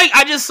 And then, like,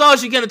 I just saw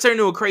she kind of turned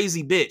into a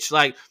crazy bitch.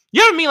 Like,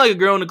 you ever meet, like, a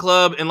girl in the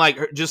club and, like,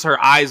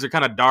 her eyes are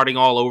kind of darting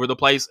all over the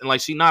place? And,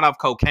 like, she's not off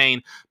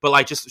cocaine, but,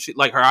 like,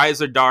 like, her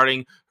eyes are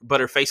darting,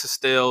 but her face is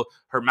still,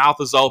 her mouth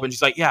is open.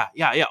 She's like, yeah,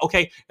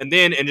 okay. And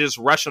just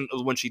rushing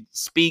when she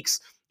speaks,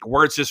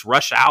 words just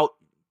rush out.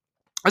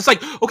 It's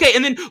like, okay,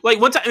 and then like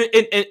one time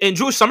in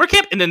Jewish summer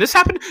camp, and then this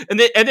happened, and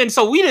then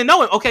so we didn't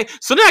know him. Okay,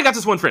 so then I got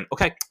this one friend.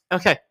 Okay,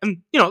 and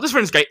this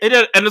friend's great, and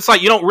it's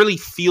like you don't really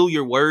feel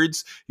your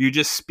words. You're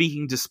just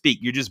speaking to speak.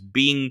 You're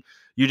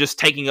just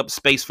taking up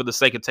space for the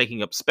sake of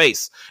taking up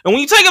space. And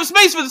when you take up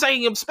space for the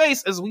taking up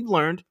space, as we've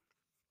learned,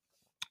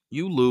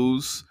 you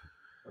lose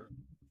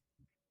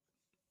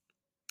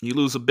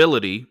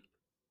ability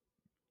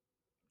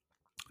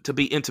to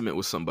be intimate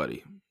with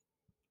somebody.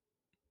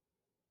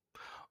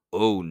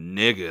 Oh,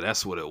 nigga,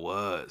 that's what it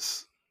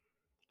was.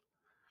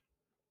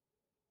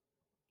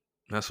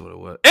 That's what it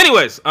was.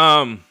 Anyways,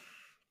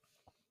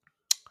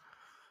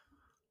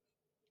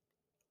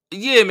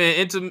 yeah,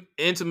 man,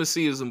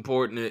 intimacy is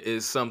important. It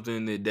is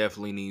something that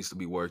definitely needs to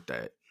be worked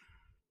at.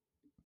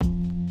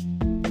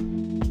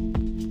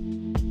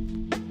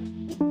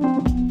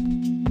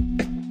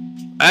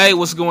 Hey,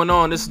 what's going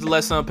on? This is the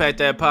Let's Unpack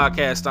That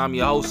podcast. I'm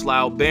your host,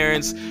 Lyle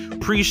Behrens.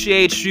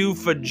 Appreciate you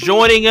for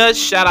joining us.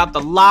 Shout out to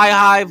Lie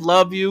Hive.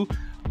 Love you.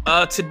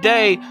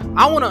 Today,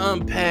 I want to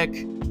unpack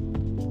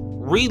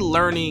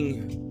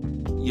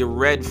relearning your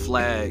red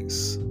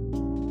flags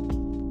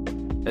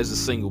as a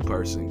single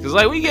person. Because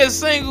like when you get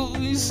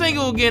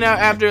single again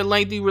after a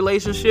lengthy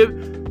relationship,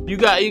 you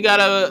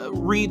gotta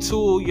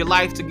retool your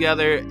life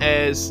together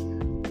as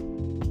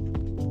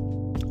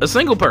a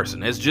single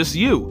person, as just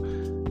you.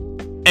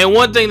 And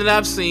one thing that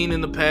I've seen in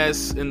the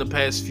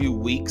past few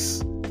weeks,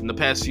 in the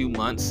past few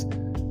months,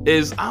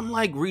 is I'm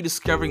like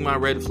rediscovering my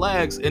red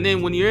flags. And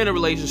then when you're in a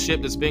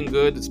relationship that's been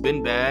good, that's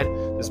been bad,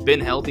 that's been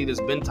healthy, that's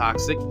been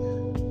toxic,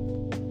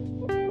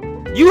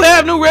 you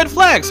have new red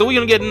flags. So we're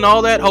gonna get into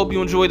all that. Hope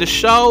you enjoy the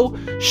show.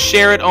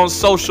 Share it on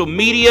social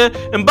media.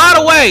 And by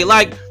the way,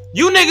 like,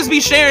 you niggas be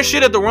sharing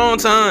shit at the wrong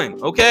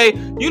time, okay?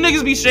 You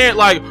niggas be sharing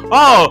like,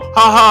 oh,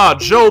 haha,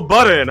 Joe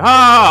Budden,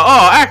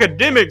 oh,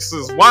 academics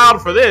is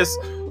wild for this.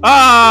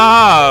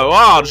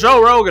 Wow,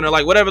 Joe Rogan, or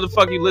like whatever the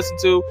fuck you listen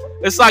to.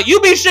 It's like, you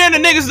be sharing the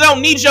niggas that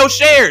don't need your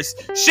shares.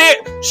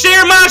 Share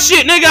my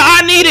shit, nigga.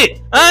 I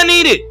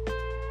need it.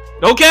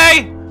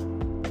 Okay?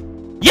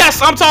 Yes,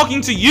 I'm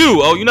talking to you.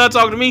 Oh, you're not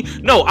talking to me?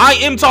 No, I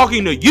am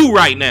talking to you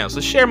right now. So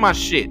share my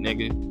shit,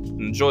 nigga.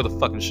 Enjoy the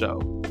fucking show.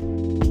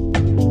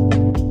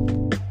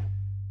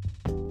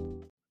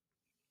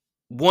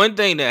 One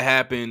thing that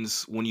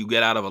happens when you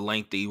get out of a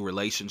lengthy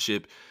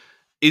relationship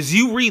is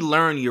you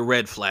relearn your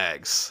red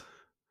flags.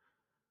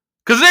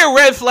 Because they're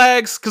red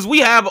flags, because we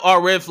have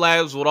our red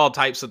flags with all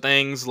types of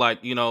things, like,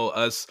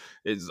 us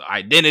is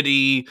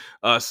identity,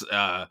 us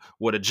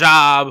with a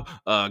job,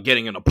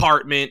 getting an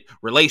apartment,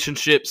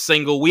 relationship,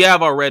 single. We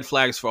have our red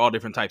flags for all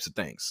different types of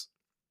things.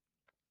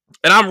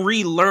 And I'm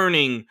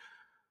relearning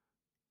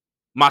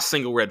my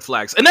single red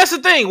flags. And that's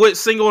the thing with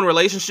single and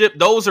relationship,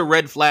 those are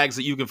red flags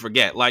that you can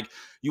forget. Like,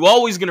 you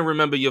always going to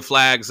remember your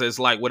flags as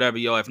like whatever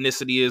your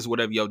ethnicity is,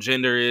 whatever your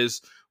gender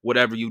is,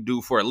 whatever you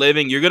do for a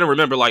living. You're going to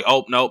remember like,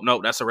 oh,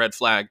 nope, that's a red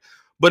flag.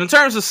 But in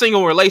terms of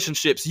single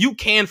relationships, you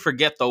can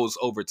forget those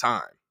over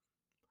time.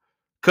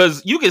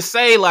 Because you can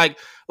say like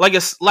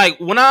it's like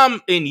when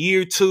I'm in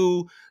year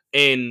 2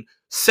 in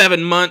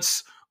 7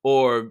 months,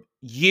 or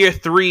year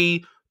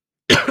 3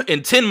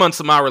 in 10 months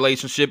of my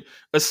relationship,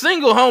 a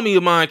single homie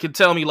of mine can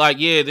tell me like,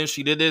 yeah, then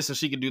she did this and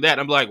she could do that.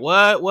 And I'm like,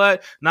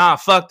 what? Nah,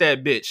 fuck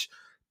that bitch.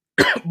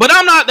 But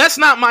that's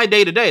not my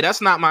day to day.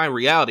 That's not my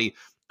reality.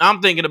 I'm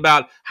thinking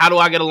about, how do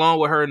I get along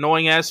with her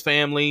annoying ass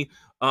family?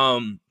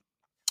 I'm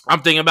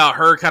thinking about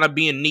her kind of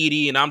being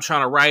needy, and I'm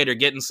trying to write or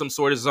get in some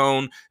sort of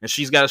zone, and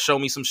she's got to show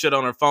me some shit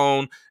on her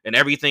phone, and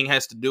everything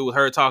has to do with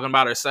her talking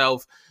about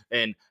herself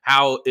and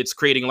how it's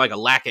creating like a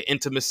lack of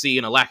intimacy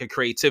and a lack of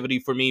creativity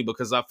for me,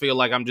 because I feel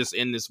like I'm just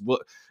in this,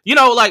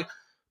 like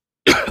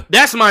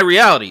that's my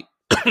reality.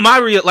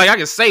 Like, I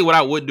can say what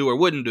I would do or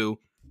wouldn't do.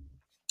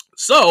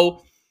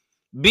 So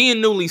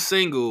being newly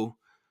single,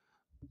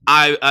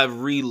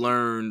 I've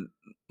relearned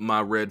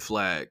my red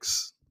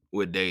flags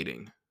with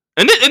dating.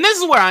 And this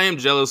is where I am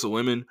jealous of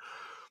women,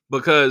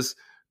 because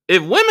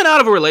if women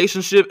out of a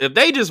relationship, if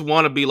they just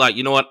want to be like,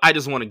 you know what, I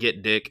just want to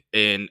get dick,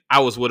 and I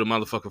was with a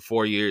motherfucker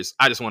 4 years,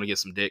 I just want to get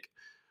some dick,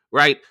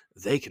 right?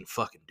 They can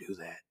fucking do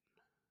that.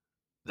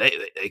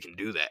 They can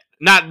do that.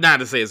 Not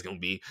to say it's going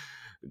to be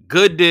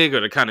good dick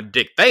or the kind of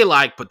dick they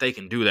like, but they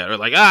can do that. Or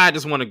like, I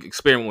just want to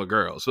experiment with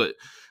girls. But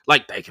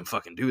like, they can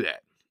fucking do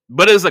that.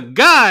 But as a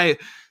guy,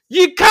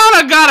 you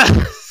kind of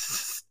gotta,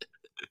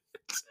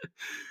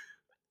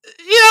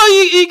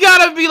 you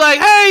gotta be like,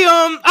 hey,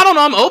 I don't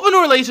know, I'm open to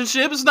a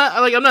relationship. It's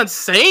not like, I'm not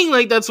saying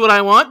like that's what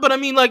I want, but I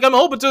mean, like, I'm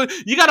open to it.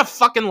 You gotta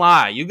fucking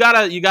lie. You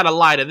gotta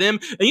lie to them.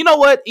 And you know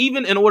what?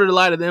 Even in order to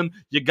lie to them,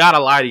 you gotta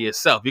lie to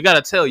yourself. You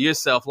gotta tell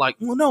yourself like,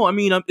 well, no, I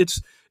mean,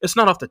 it's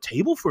not off the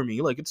table for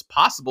me. Like, it's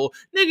possible,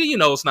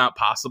 nigga. It's not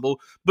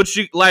possible. But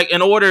you, like,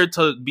 in order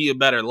to be a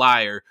better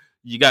liar,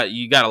 you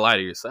gotta lie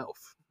to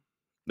yourself.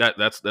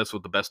 That's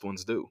what the best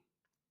ones do.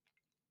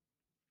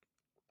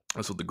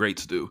 That's what the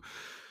greats do.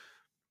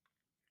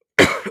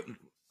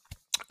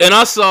 And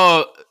I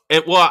saw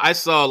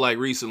like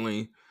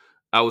recently,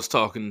 I was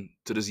talking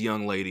to this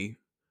young lady,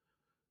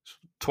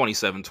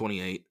 27,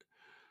 28.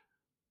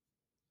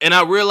 And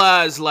I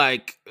realized,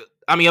 like,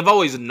 I mean, I've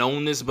always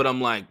known this, but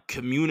I'm like,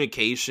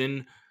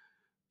 communication,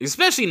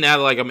 especially now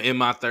that like I'm in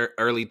my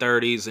early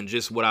 30s and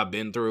just what I've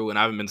been through, and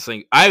I haven't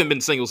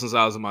been single since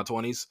I was in my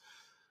 20s.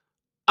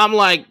 I'm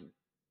like,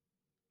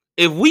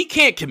 if we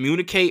can't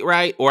communicate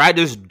right, or I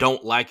just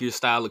don't like your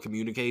style of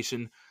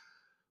communication,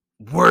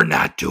 we're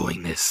not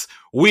doing this.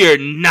 We are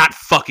not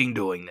fucking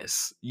doing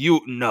this.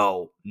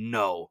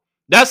 No.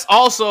 That's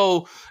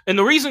also, and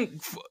the reason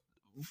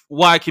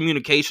why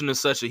communication is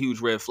such a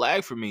huge red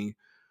flag for me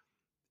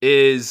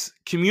is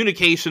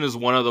communication is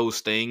one of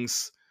those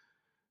things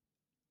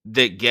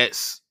that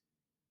gets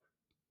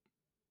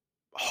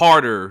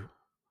harder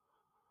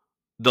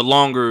the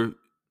longer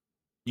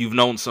you've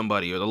known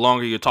somebody, or the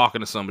longer you're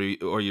talking to somebody,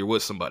 or you're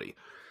with somebody.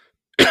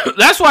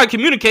 That's why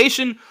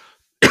communication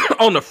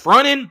on the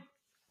front end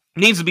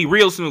needs to be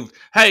real smooth.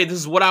 Hey, this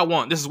is what I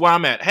want. This is where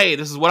I'm at. Hey,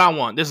 this is what I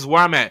want. This is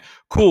where I'm at.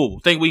 Cool.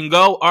 Think we can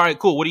go? All right,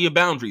 cool. What are your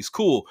boundaries?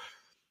 Cool.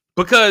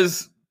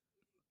 Because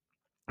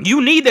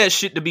you need that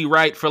shit to be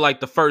right for like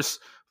the first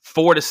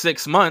 4 to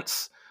 6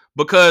 months.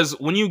 Because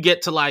when you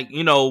get to like,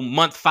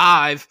 month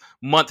 5,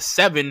 month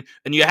 7,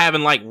 and you're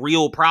having like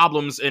real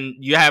problems, and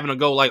you're having to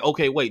go like,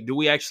 okay, wait, do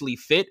we actually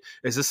fit?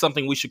 Is this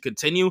something we should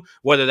continue?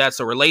 Whether that's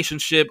a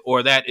relationship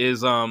or that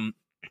is an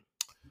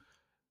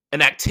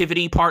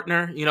activity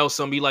partner,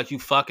 somebody like you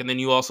fuck, and then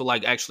you also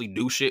like actually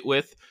do shit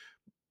with,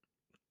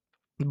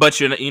 but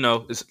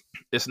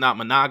it's not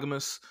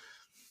monogamous.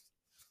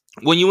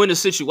 When you're in a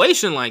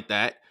situation like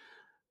that,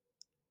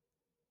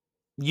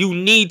 you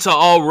need to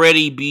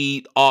already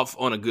be off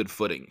on a good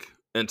footing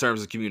in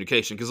terms of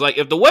communication. Because like,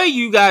 if the way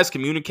you guys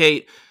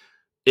communicate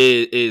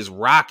is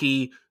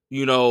rocky,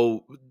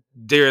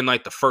 during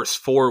like the first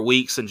 4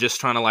 weeks, and just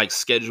trying to like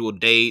schedule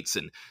dates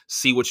and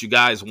see what you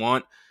guys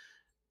want,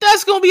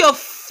 that's gonna be a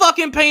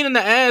fucking pain in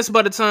the ass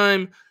by the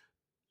time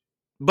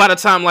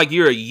like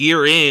you're a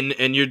year in,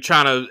 and you're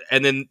trying to,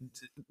 and then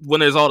when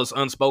there's all this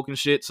unspoken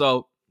shit.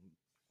 So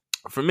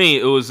for me,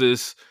 it was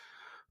this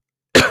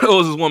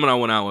woman I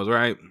went out with,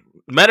 right?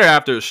 Met her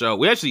after a show.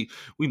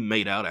 We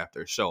made out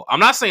after a show. I'm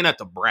not saying that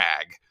to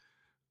brag.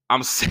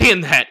 I'm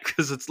saying that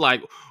because it's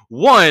like,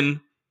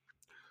 one,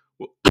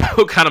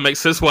 what kind of makes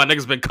sense why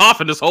niggas been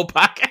coughing this whole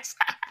podcast.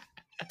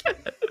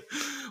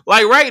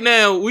 Like right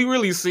now, we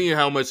really seeing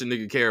how much a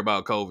nigga care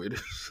about COVID.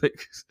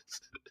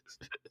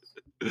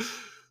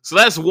 So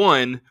that's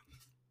one.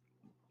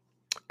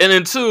 And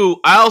then two,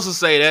 I also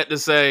say that to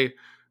say,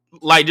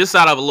 like, just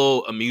out of a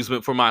little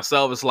amusement for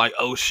myself, it's like,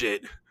 oh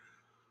shit,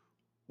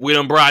 we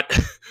done brought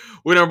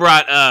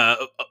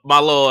my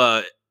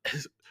little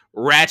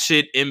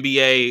ratchet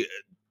NBA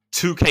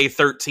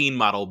 2K13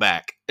 model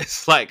back.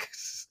 It's like,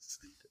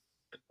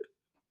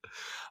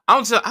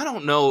 I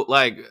don't know.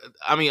 Like,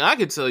 I mean, I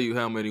could tell you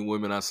how many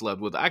women I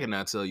slept with. I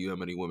cannot tell you how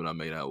many women I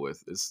made out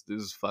with. This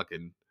is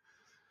fucking.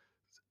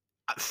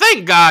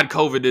 Thank God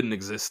COVID didn't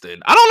exist then.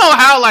 I don't know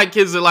how like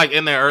kids are like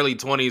in their early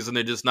 20s and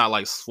they're just not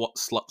like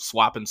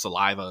swapping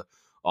saliva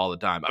all the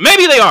time.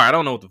 Maybe they are. I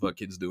don't know what the fuck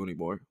kids do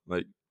anymore.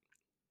 Like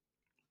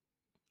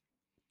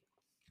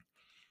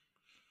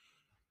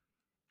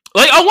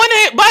on one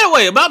hand, by the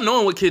way, about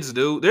knowing what kids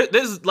do,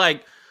 there's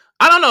like,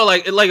 I don't know,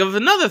 like if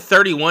another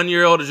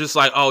 31-year-old is just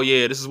like, oh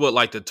yeah, this is what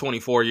like the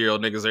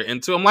 24-year-old niggas are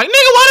into. I'm like, nigga,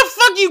 why the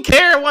fuck you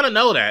care? I want to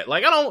know that.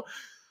 Like, I don't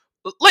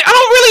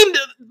really,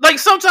 like,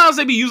 sometimes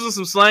they be using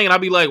some slang and I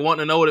be like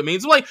wanting to know what it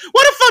means. I'm like,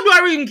 what the fuck do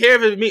I even care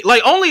if it means?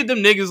 Like, only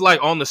them niggas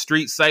like on the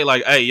street say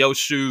like, hey, your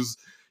shoes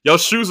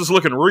is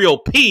looking real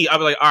pee. I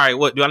be like, all right,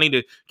 what do I need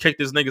to kick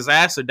this nigga's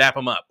ass or dap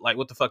him up? Like,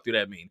 what the fuck do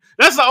that mean?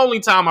 That's the only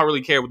time I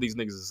really care what these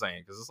niggas are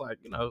saying, because it's like,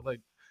 like,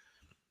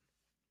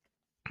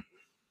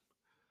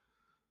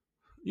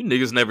 you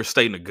niggas never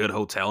stayed in a good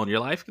hotel in your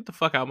life. Get the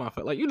fuck out of my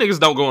face. Like, you niggas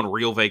don't go on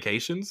real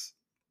vacations.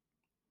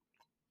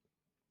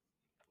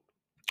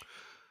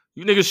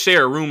 You niggas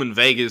share a room in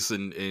Vegas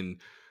and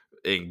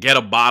get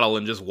a bottle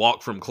and just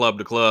walk from club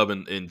to club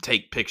and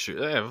take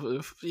pictures.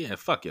 Yeah,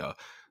 fuck y'all.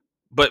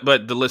 But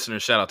the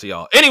listeners, shout out to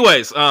y'all.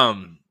 Anyways,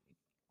 so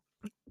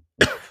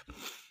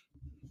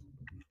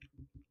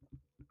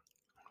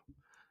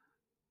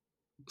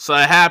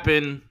it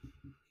happened.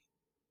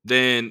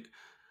 Then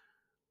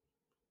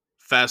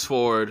fast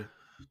forward,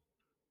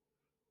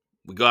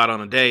 we got on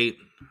a date.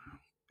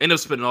 Ended up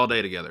spending all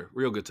day together.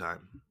 Real good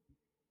time.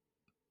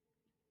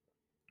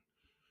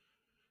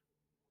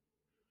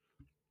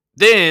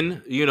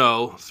 Then,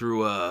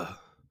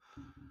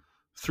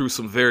 through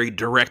some very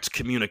direct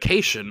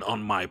communication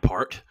on my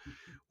part,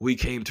 we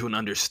came to an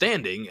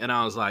understanding, and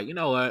I was like, you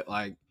know what?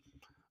 Like,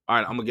 all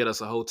right, I'm gonna get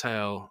us a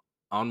hotel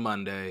on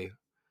Monday.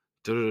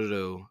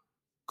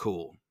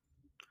 Cool.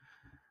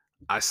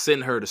 I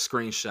sent her the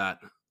screenshot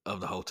of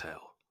the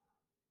hotel.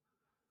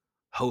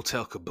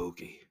 Hotel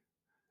Kabuki.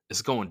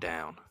 It's going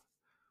down.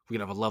 We're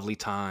gonna have a lovely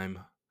time.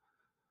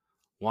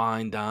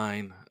 Wine,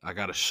 dine. I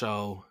got a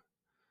show.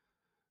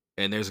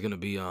 And there's gonna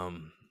be a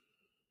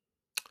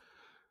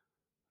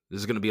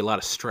lot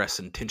of stress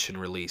and tension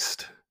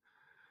released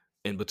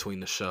in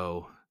between the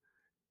show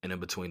and in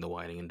between the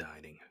whining and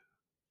dining.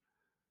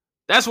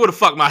 That's what the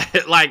fuck my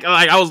head, like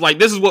I was like,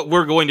 this is what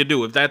we're going to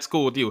do if that's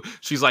cool with you.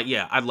 She's like,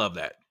 yeah, I'd love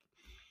that.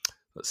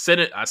 I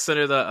sent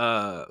her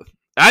the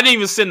I didn't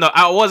even send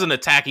I wasn't a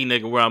tacky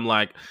nigga where I'm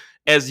like,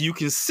 as you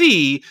can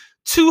see,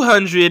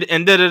 $200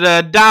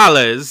 and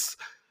dollars.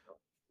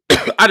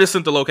 I just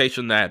sent the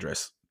location and the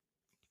address.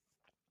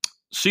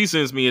 She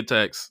sends me a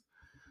text,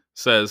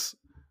 says,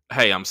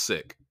 hey, I'm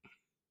sick.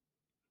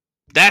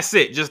 That's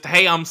it. Just,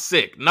 hey, I'm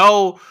sick.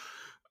 No,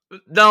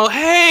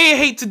 hey,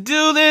 hate to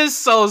do this.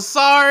 So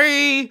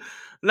sorry.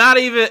 Not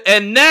even,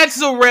 and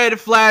that's a red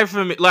flag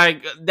for me.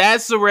 Like,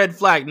 that's a red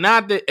flag.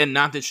 Not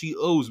that she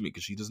owes me,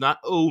 because she does not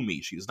owe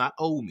me. She does not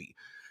owe me.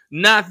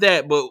 Not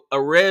that, but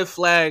a red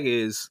flag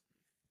is,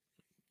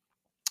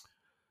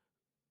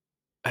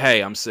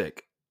 hey, I'm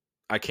sick.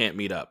 I can't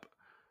meet up.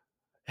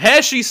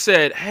 Had she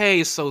said,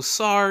 hey, so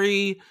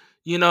sorry,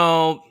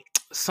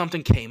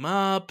 something came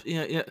up,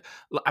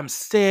 I'm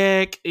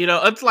sick,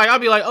 it's like, I'll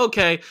be like,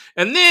 okay.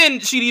 And then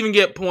she'd even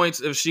get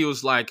points if she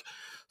was like,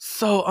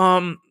 so,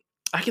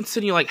 I can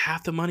send you like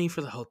half the money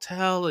for the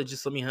hotel, and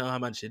just let me know how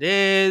much it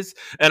is.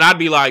 And I'd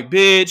be like,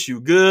 bitch,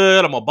 you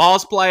good? I'm a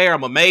boss player.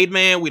 I'm a made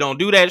man. We don't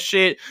do that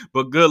shit,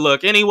 but good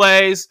luck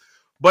anyways.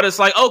 But it's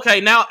like,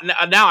 okay, now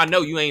I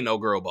know you ain't no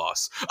girl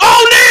boss.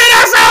 Oh, nigga,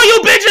 that's how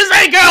you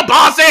bitches ain't girl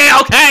bossy.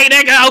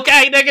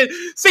 Okay, nigga.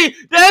 See,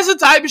 that's the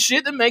type of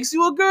shit that makes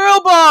you a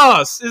girl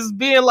boss. Is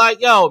being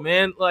like, yo,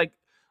 man, like,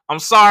 I'm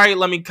sorry,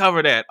 let me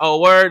cover that.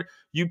 Oh, word,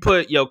 you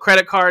put your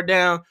credit card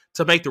down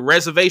to make the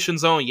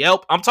reservations on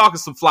Yelp. I'm talking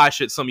some fly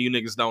shit some of you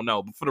niggas don't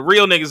know. But for the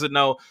real niggas that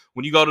know,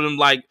 when you go to them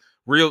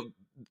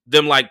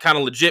kind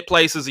of legit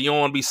places and you don't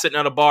want to be sitting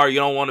at a bar, you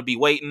don't want to be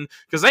waiting,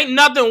 because ain't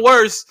nothing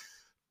worse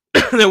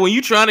than when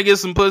you trying to get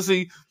some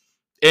pussy,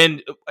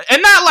 and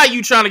not like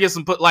you trying to get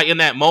some like in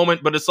that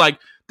moment, but it's like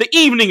the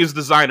evening is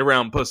designed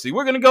around pussy.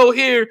 We're gonna go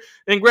here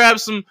and grab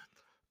some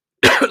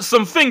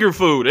some finger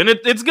food, and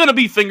it's gonna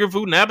be finger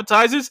food and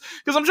appetizers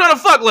because I'm trying to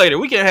fuck later.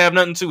 We can't have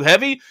nothing too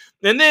heavy.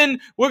 And then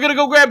we're gonna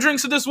go grab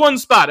drinks at this one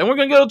spot, and we're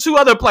gonna go to 2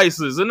 other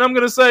places, and I'm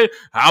gonna say,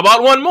 how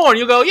about one more? And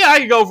you go, yeah, I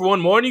can go for one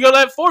more, and you go to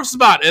that 4th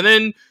spot, and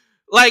then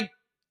like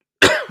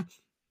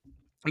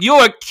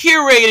you're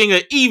curating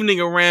an evening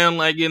around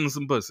like getting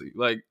some pussy,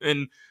 like,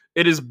 and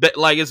it is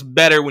it's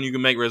better when you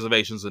can make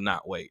reservations and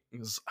not wait.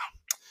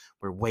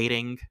 We're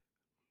waiting,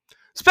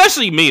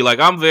 especially me. Like,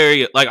 I'm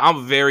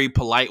very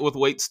polite with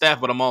wait staff,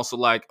 but I'm also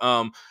like,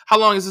 how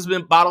long has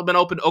this bottle been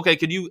open? Okay,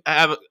 can we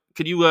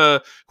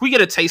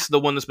get a taste of the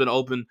one that's been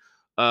open?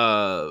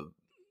 That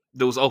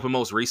was open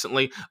most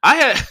recently.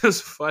 It's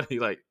funny,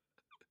 like,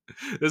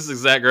 this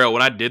exact girl,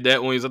 when I did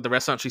that when we was at the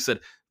restaurant, she said,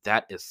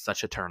 that is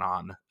such a turn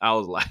on. I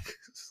was like,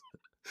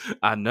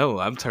 I know,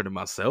 I'm turning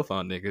myself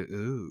on, nigga.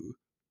 Ooh.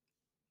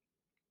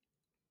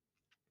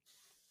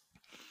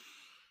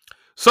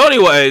 So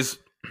anyways,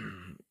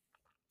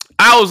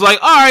 I was like,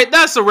 all right,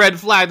 that's a red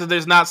flag that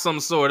there's not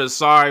some sort of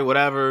sorry,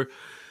 whatever.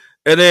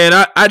 And then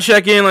I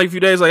check in like a few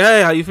days, like,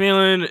 hey, how you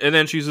feeling? And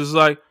then she's just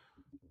like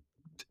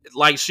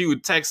she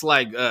would text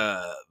like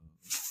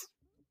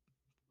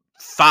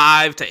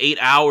 5 to 8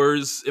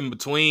 hours in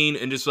between,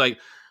 and just like,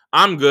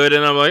 I'm good.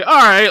 And I'm like, all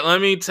right,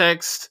 let me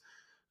text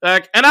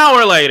like an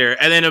hour later,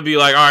 and then it'll be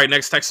like, all right,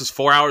 next text is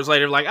 4 hours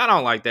later. Like, I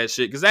don't like that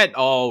shit, because that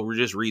all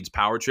just reads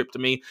power trip to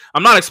me.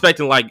 I'm not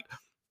expecting like,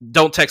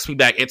 don't text me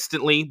back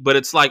instantly, but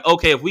it's like,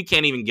 okay, if we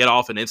can't even get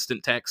off an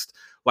instant text,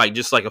 like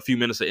just like a few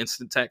minutes of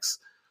instant text,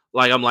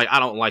 like, I'm like, I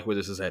don't like where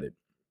this is headed.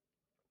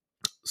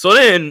 So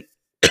then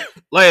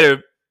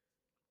later,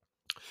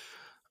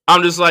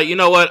 I'm just like, you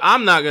know what?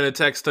 I'm not going to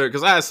text her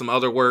because I have some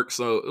other work.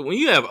 So when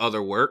you have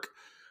other work,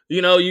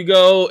 you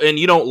go and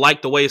you don't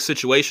like the way a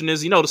situation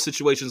is, the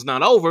situation's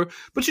not over,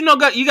 but you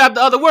got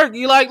the other work.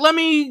 You like, let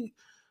me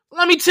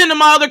tend to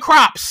my other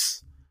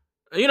crops.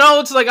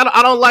 It's like,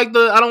 I don't like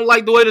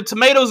the way the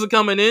tomatoes are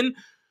coming in.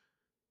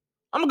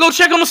 I'm gonna go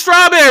check on the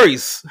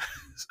strawberries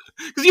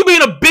because you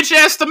being a bitch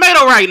ass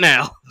tomato right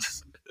now.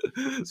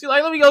 So you're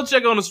like, let me go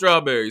check on the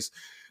strawberries.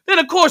 Then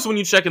of course, when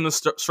you check in the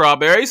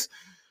strawberries,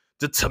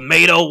 the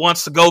tomato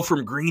wants to go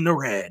from green to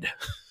red,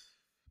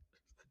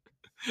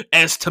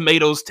 as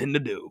tomatoes tend to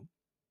do.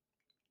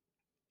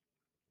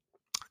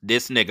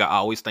 This nigga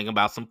always thinking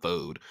about some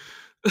food.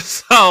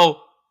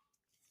 So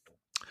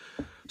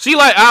she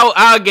like,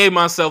 I gave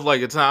myself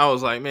like a time. I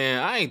was like,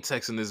 man, I ain't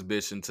texting this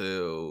bitch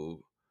until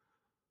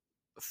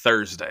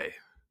Thursday.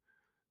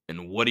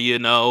 And what do you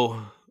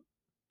know?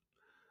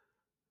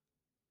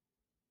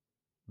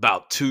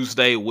 About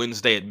Tuesday,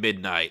 Wednesday at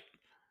midnight,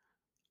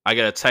 I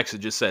got a text that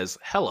just says,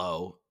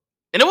 hello.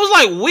 And it was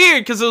like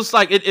weird, because it was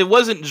like, it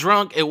wasn't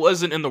drunk. It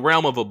wasn't in the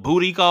realm of a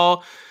booty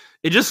call.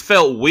 It just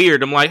felt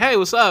weird. I'm like, hey,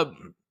 what's up?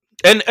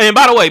 And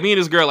by the way, me and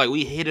this girl, like,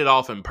 we hit it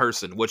off in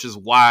person, which is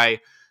why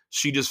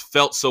she just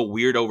felt so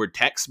weird over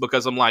text,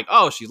 because I'm like,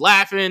 oh, she's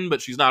laughing,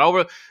 but she's not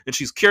over, and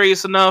she's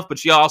curious enough, but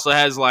she also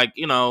has like,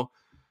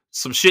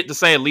 some shit to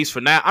say, at least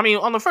for now. I mean,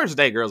 on the first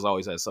day, girls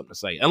always have something to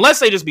say, unless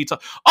they just be I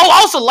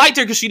also liked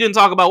her because she didn't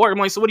talk about work. I'm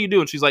like, so what do you do?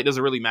 And she's like, does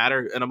it really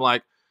matter? And I'm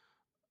like,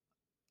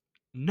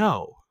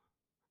 no,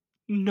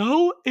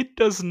 no, it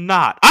does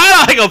not.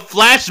 I like a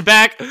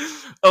flashback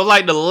of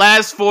like the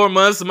last 4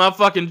 months of my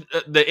fucking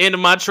the end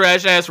of my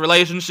trash ass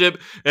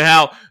relationship, and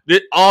how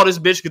all this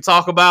bitch could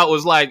talk about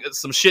was like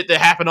some shit that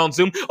happened on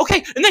Zoom.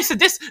 Okay, and they said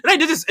this, and I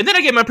did this, and then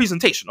I gave my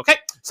presentation. Okay,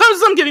 so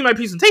I'm giving my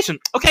presentation.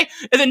 Okay,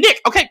 and then Nick.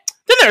 Okay,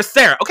 then there's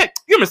Sarah. Okay,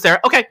 you're Miss Sarah.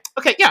 Okay,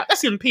 yeah,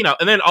 that's even Peanut.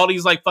 And then all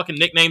these like fucking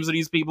nicknames of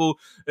these people,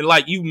 and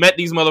like you met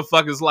these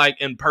motherfuckers like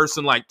in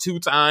person like 2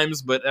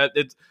 times, but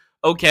it's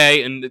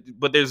okay,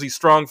 but there's these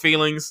strong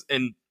feelings,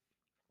 and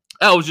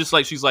I was just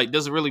like, she's like,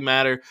 does it really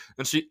matter?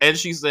 And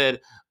she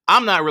said,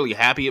 I'm not really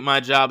happy at my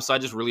job, so I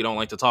just really don't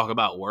like to talk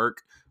about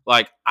work.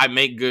 Like, I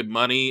make good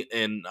money,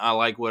 and I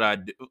like what I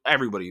do.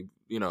 Everybody,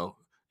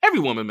 every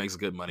woman makes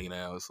good money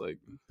now. It's like,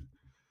 what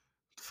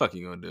the fuck are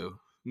you gonna do?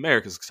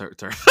 America's turn.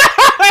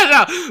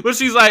 No, but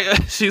she's like,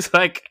 she's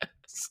like,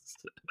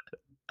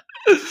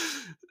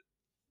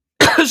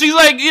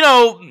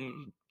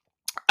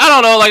 I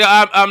don't know, like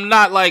I'm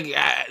not like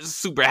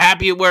super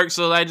happy at work,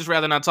 so I just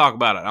rather not talk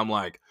about it. I'm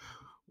like,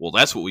 well,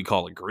 that's what we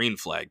call a green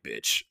flag,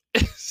 bitch.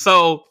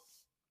 so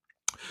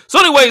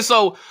anyway,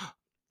 so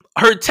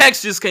her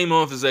text just came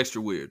off as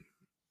extra weird.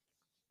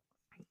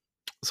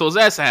 So as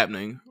that's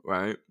happening,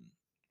 right?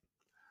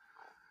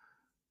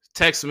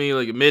 Text me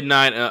like at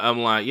midnight. I'm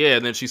like, yeah.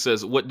 And then she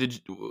says, what are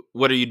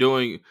you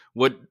doing?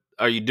 What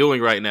are you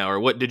doing right now? Or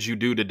what did you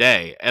do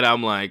today? And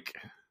I'm like,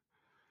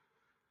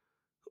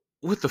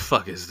 what the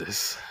fuck is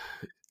this?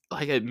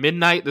 Like at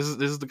midnight, this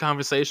is the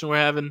conversation we're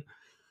having.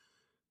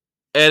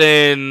 And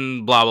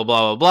then blah blah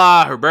blah blah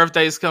blah. Her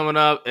birthday's coming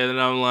up, and then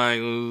I'm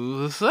like,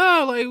 "What's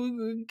up? Like,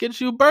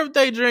 get you a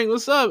birthday drink.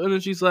 What's up?" And then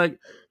she's like,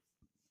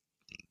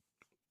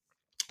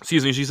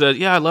 "Excuse me." She said,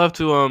 "Yeah, I'd love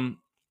to. I'm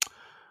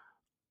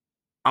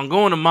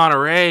going to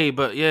Monterey,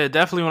 but yeah,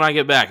 definitely when I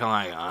get back." I'm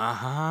like,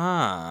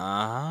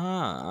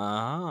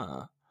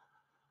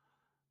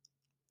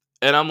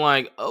 and I'm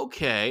like,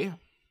 okay.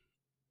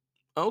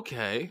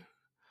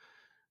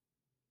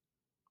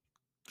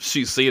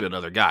 She's seeing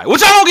another guy,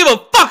 which I don't give a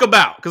fuck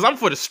about, because I'm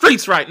for the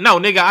streets right now.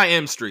 No, nigga, I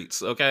am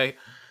streets, okay?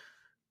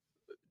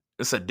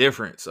 It's a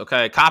difference,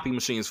 okay? Copy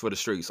machines for the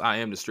streets. I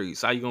am the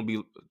streets. How you gonna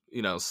be,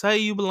 say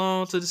you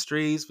belong to the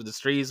streets, but the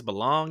streets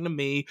belong to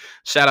me.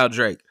 Shout out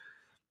Drake.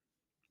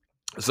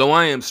 So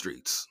I am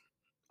streets.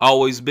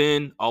 Always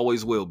been,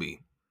 always will be.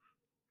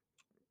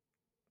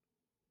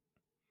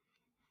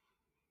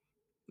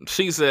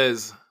 She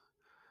says,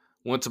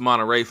 went to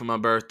Monterey for my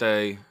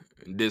birthday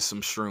and did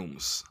some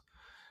shrooms.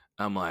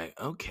 I'm like,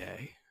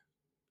 okay.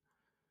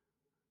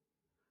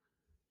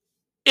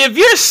 If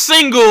you're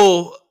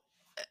single,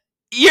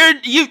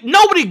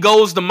 nobody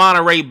goes to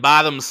Monterey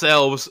by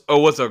themselves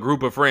or with a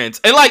group of friends.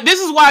 And like,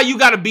 this is why you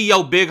gotta be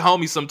your big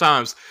homie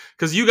sometimes.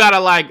 Cause you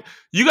gotta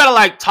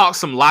talk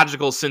some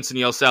logical sense in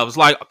yourself. It's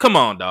like, come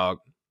on, dog.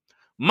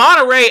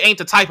 Monterey ain't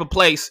the type of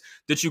place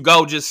that you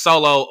go just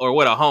solo or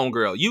with a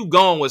homegirl. You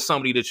going with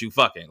somebody that you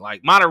fucking.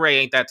 Like, Monterey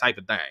ain't that type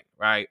of thing,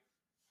 right?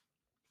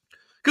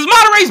 Because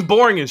Monterey's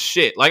boring as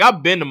shit. Like,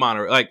 I've been to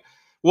Monterey. Like,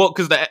 well,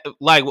 because I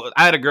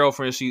had a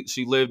girlfriend.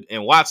 She lived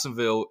in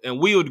Watsonville, and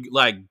we would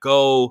like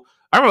go.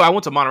 I remember I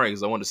went to Monterey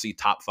because I wanted to see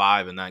Top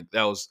 5, and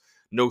that was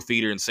no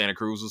theater in Santa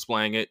Cruz was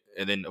playing it,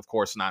 and then of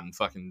course not in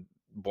fucking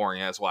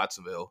boring ass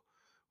Watsonville.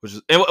 Which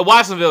is in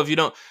Watsonville.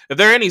 If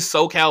there are any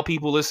SoCal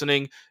people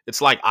listening,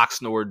 it's like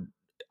Oxnard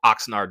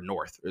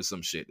North or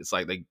some shit. It's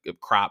like they get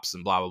crops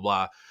and blah blah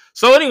blah.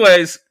 So,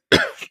 anyways,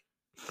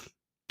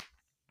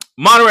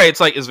 Monterey,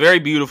 it's very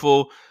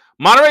beautiful.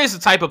 Monterey is the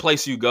type of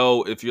place you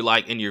go if you're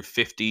like in your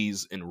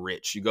 50s and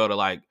rich. You go to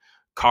like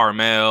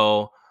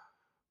Carmel,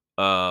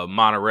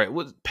 Monterey,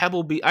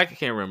 Pebble Beach. I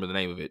can't remember the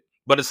name of it,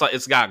 but it's like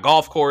it's got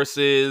golf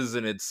courses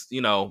and it's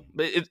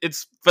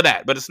it's for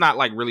that. But it's not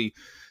like really.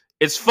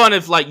 It's fun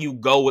if like you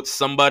go with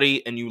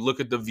somebody and you look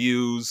at the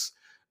views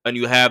and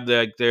you have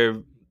their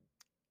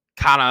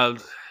kind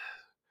of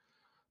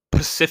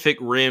Pacific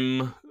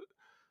Rim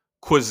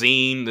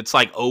cuisine that's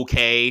like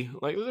okay.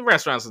 Like the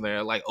restaurants in there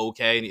are like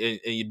okay,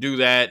 and you do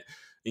that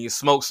and you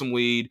smoke some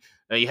weed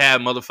and you have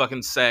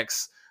motherfucking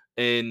sex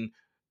and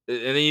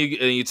then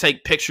you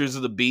take pictures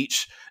of the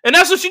beach, and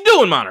that's what you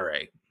do in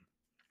Monterey.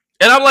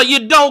 And I'm like,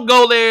 you don't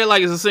go there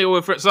like it's a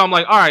single friend. So I'm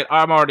like, all right,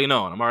 I'm already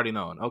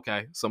knowing.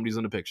 Okay, somebody's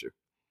in the picture.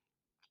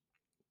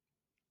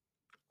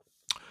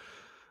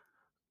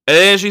 And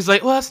then she's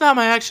like, well, it's not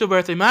my actual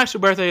birthday. My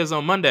actual birthday is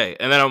on Monday.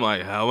 And then I'm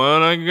like, how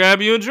about I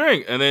grab you a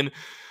drink? And then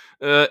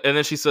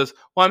she says,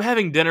 well, I'm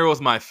having dinner with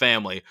my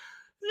family.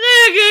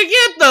 Nigga,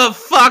 get the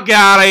fuck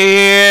out of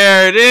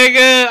here,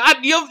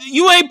 nigga.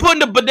 You ain't putting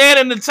the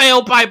banana in the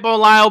tailpipe on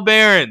Lyle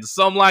Barons.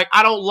 So I'm like,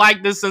 I don't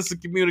like this sense of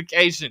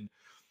communication.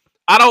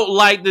 I don't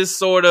like this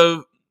sort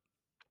of...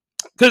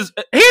 Because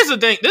here's the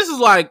thing. This is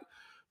like,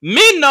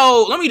 men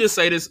know... Let me just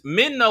say this.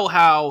 Men know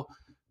how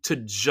to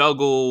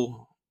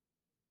juggle...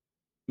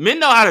 Men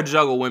know how to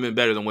juggle women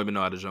better than women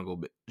know how to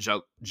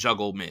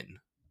juggle men.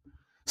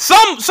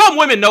 Some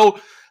women know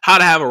how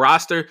to have a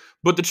roster,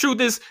 but the truth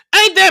is,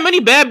 ain't that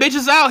many bad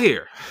bitches out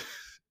here.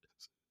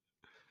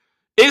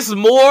 It's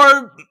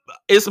more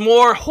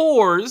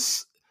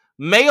whores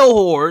male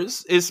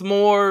whores, it's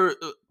more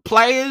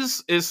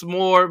players, it's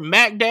more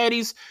Mac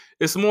daddies,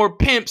 it's more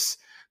pimps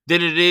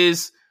than it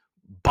is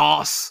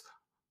boss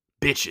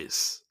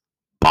bitches,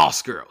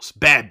 boss girls,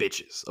 bad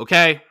bitches.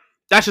 Okay,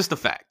 that's just a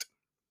fact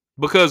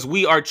because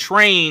we are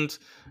trained,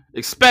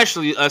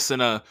 especially us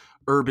in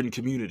urban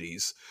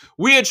communities,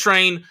 we are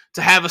trained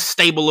to have a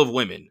stable of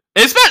women,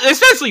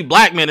 especially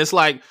black men. It's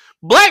like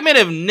black men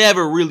have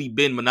never really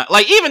been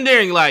like even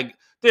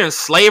during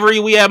slavery,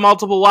 we had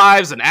multiple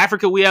wives. In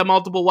Africa, we had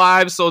multiple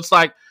wives. So it's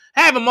like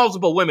having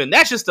multiple women.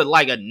 That's just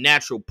a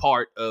natural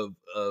part of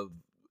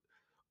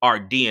our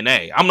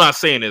DNA. I'm not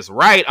saying it's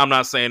right. I'm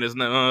not saying it's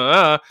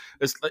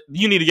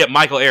you need to get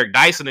Michael Eric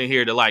Dyson in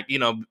here to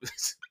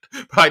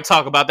probably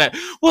talk about that.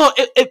 Well,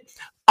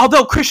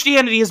 although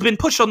Christianity has been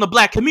pushed on the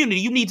black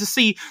community, you need to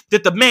see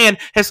that the man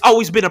has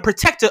always been a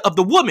protector of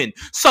the woman.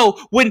 So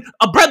when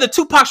a brother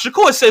Tupac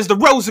Shakur says the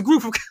rose a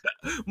group of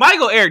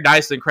Michael Eric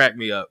Dyson cracked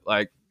me up.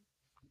 Like,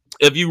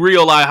 if you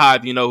real life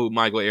hive, you know who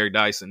Michael Eric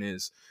Dyson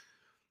is.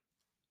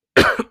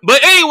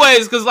 But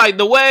anyways, because like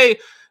the way,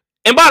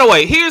 and by the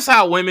way, here's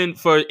how women,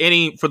 for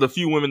the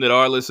few women that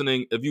are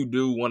listening, if you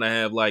do want to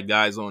have like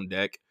guys on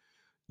deck,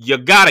 you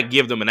gotta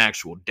give them an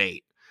actual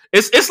date.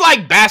 It's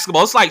like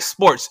basketball. It's like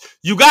sports.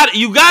 You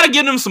gotta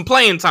give them some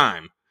playing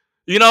time.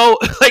 You know,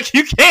 like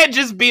you can't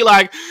just be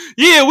like,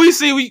 yeah,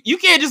 you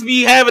can't just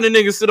be having a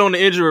nigga sit on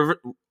the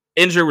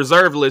injured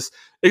reserve list,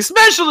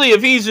 especially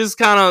if he's just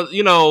kind of,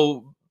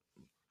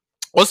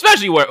 well,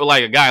 especially where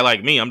like a guy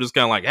like me, I'm just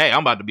kind of like, hey, I'm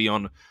about to be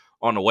on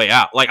the way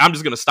out. Like, I'm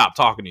just gonna stop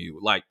talking to you.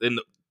 Like,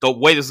 and the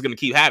way this is gonna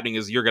keep happening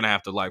is you're gonna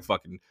have to like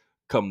fucking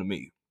come to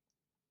me.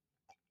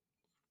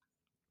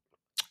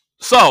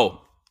 So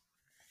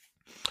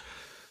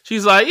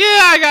she's like,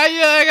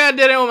 I got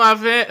dinner with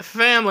my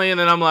family, and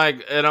then I'm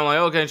like,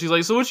 okay. And she's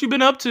like, so what you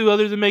been up to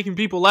other than making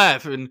people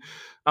laugh? And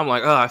I'm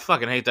like, oh, I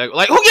fucking hate that.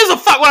 Like, who gives a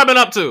fuck what I've been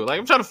up to? Like,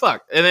 I'm trying to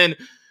fuck. And then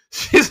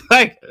she's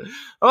like,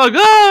 I'm like,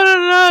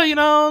 oh,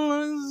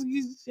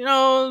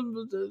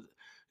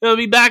 he'll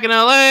be back in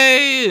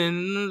LA,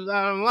 and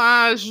I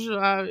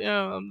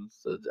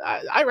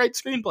write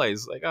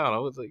screenplays. Like, I don't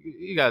know. It's like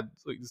you got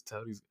like just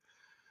tell these.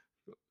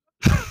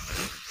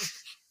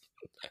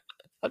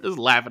 I'm just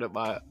laughing at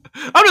like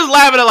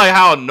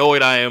how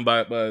annoyed I am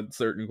by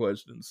certain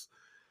questions.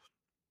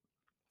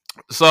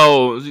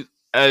 So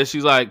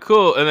she's like,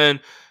 cool, and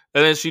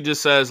then she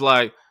just says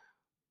like,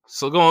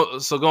 so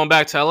going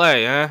back to LA,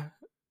 eh?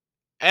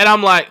 And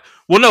I'm like,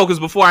 well, no, because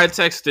before I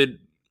texted,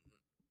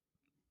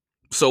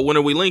 so when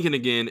are we linking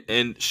again?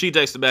 And she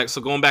texted back,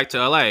 so going back to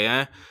LA,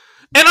 eh?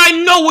 And I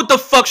know what the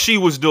fuck she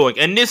was doing.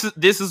 And this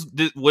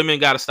women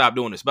got to stop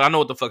doing this, but I know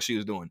what the fuck she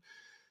was doing.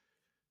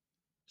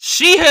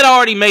 She had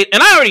already made,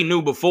 and I already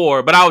knew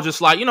before, but I was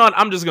just like, you know what?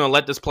 I'm just going to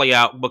let this play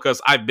out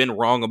because I've been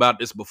wrong about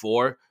this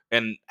before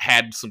and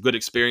had some good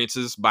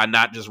experiences by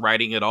not just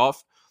writing it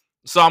off.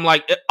 So I'm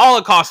like, all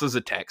it costs is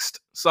a text.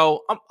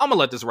 So I'm going to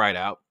let this ride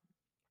out.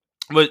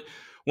 But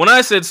when I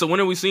said, so when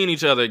are we seeing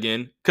each other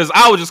again? Because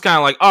I was just kind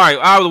of like, all right,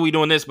 how are we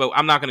doing this? But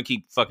I'm not going to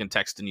keep fucking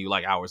texting you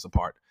like hours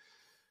apart.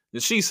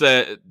 And she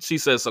said,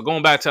 so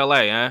going back to LA,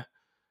 eh?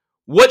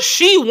 What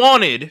she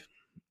wanted,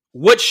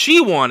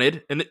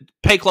 and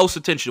pay close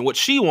attention, what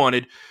she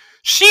wanted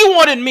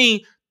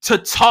me to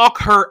talk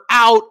her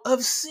out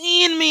of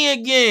seeing me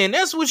again.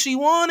 That's what she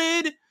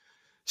wanted.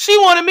 She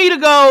wanted me to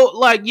go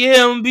like,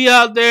 yeah, I'm gonna be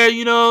out there,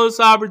 it's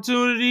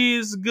opportunity,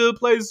 it's a good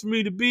place for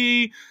me to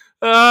be,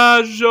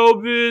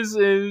 showbiz,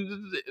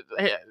 and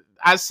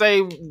I say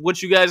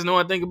what you guys know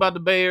I think about the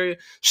Bay Area.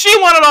 She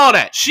wanted all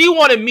that. She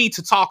wanted me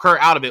to talk her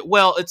out of it.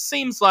 Well, it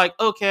seems like,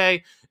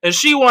 okay, and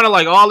she wanted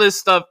like all this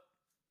stuff.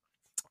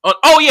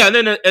 Oh yeah, and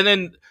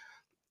then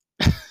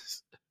so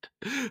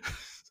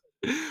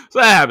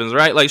that happens,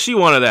 right? Like she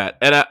wanted that,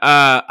 and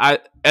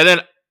then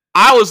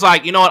I was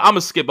like, you know what? I'm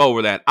gonna skip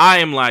over that. I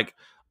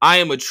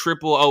am a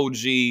triple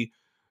OG in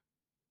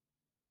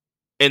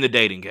the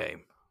dating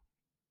game.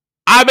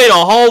 I made a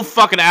whole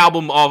fucking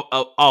album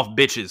off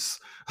bitches.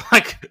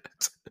 Like,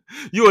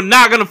 you are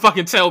not gonna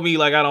fucking tell me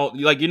like I don't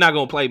like. You're not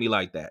gonna play me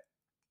like that.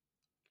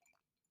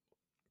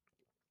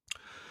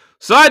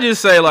 So I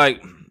just say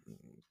like,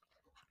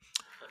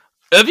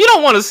 if you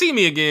don't want to see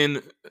me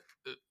again,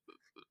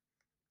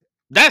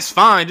 that's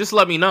fine. Just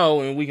let me know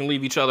and we can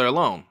leave each other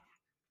alone.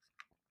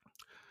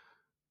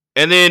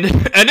 And then,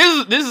 and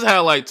this is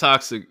how like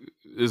toxic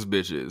this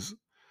bitch is.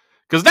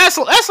 Cause that's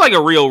like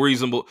a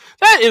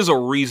that is a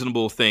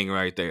reasonable thing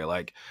right there.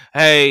 Like,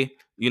 hey,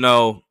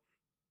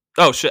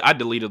 oh shit, I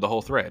deleted the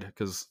whole thread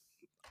because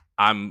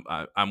I'm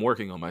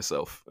working on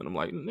myself. And I'm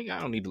like, nigga,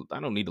 I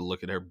don't need to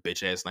look at her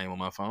bitch ass name on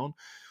my phone.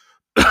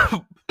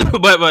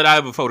 but I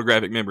have a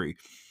photographic memory.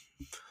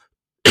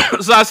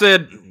 So I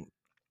said,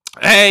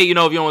 hey, if you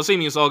don't want to see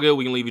me, it's all good.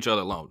 We can leave each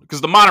other alone. Because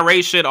the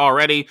Monterey shit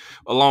already,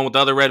 along with the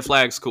other red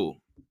flags, cool.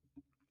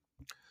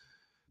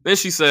 Then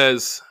she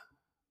says,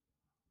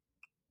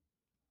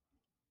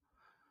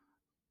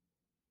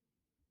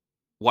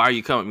 why are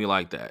you coming at me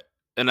like that?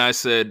 And I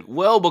said,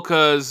 well,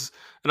 because,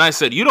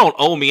 you don't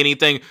owe me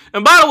anything.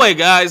 And by the way,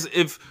 guys,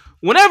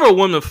 whenever a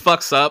woman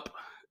fucks up,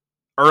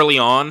 early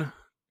on,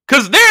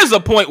 because there's a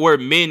point where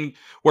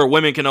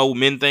women can owe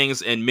men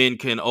things and men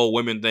can owe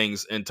women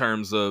things in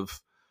terms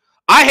of,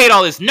 I hate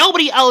all this.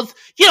 Nobody owes,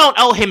 you don't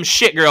owe him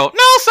shit, girl.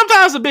 No,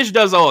 sometimes a bitch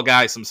does owe a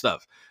guy some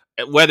stuff.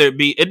 Whether it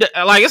be,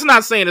 like, it's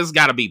not saying it's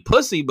got to be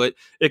pussy, but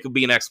it could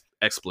be an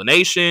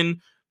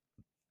explanation.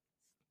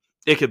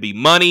 It could be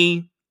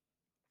money.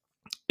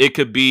 It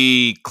could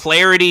be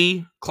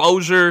clarity,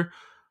 closure.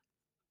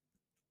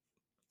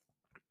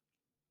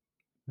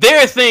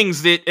 There are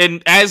things that,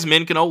 and as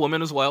men can owe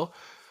women as well,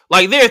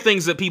 like there are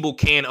things that people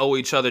can owe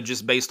each other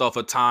just based off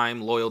of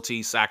time,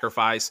 loyalty,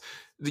 sacrifice.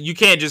 You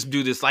can't just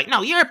do this like,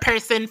 no, you're a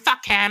person,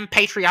 fuck him,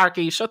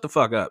 patriarchy, shut the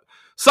fuck up.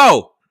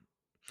 So,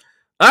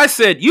 I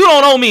said, you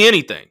don't owe me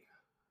anything.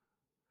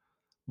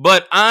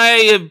 But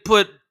I have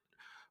put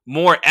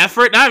more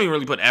effort. I haven't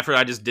really put effort.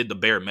 I just did the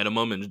bare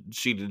minimum, and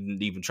she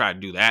didn't even try to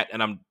do that.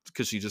 And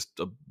because she's just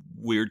a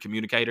weird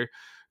communicator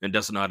and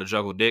doesn't know how to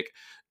juggle dick.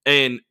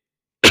 And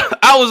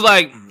I was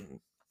like,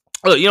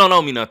 look, you don't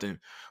owe me nothing.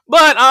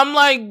 But I'm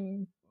like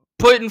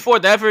putting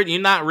forth effort.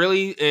 You're not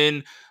really.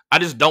 And I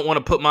just don't want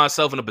to put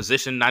myself in a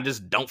position I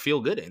just don't feel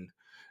good in.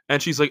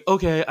 And she's like,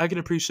 okay, I can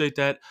appreciate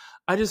that.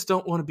 I just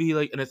don't want to be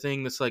like in a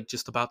thing that's like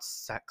just about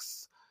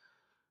sex.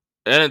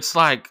 And it's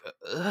like,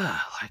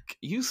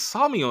 you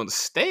saw me on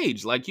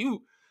stage. Like,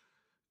 who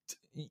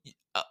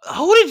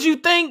did you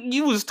think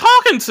you was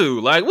talking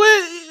to? Like,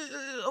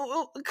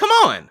 what? Come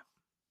on.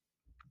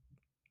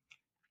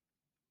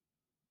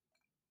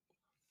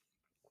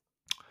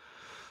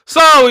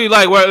 So we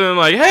like, I'm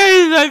like,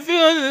 hey, I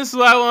feel this is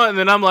what I want. And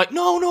then I'm like,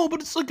 no, but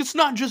it's like, it's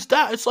not just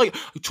that. It's like,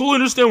 I totally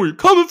understand where you're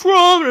coming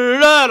from.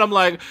 And I'm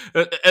like,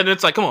 and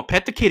it's like, come on,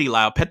 pet the kitty,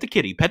 Lyle. Pet the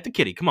kitty.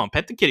 Come on,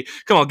 pet the kitty.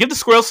 Come on, give the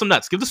squirrel some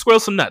nuts.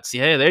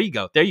 Yeah, there you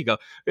go.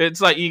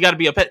 It's like, you got to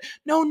be a pet.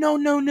 No.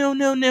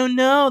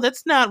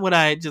 That's not what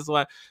I just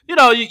want.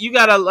 You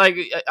got to, like,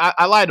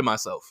 I lied to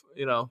myself,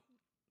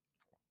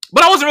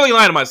 But I wasn't really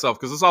lying to myself,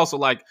 because it's also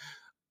like,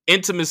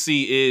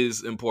 intimacy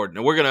is important,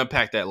 and we're going to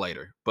unpack that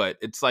later. But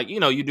it's like,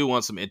 you do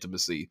want some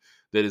intimacy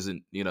that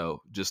isn't,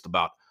 just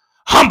about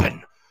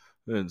humping.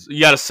 And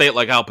you got to say it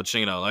like Al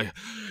Pacino, like,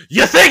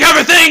 you think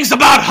everything's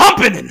about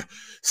humping and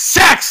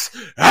sex.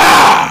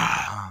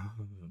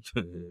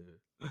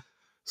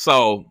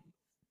 So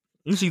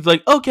she's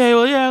like, okay,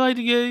 well, yeah, I like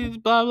to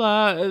get blah,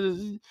 blah.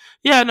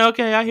 Yeah, no,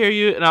 okay, I hear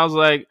you. And I was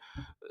like,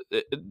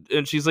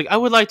 and she's like, I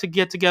would like to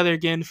get together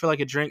again for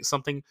like a drink,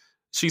 something.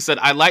 She said,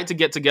 I'd like to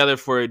get together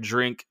for a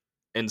drink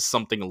and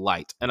something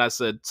light. And I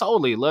said,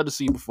 totally, love to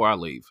see you before I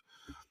leave.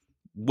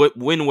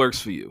 When works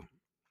for you?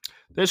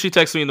 Then she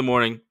texts me in the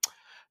morning.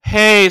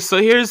 Hey, so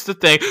here's the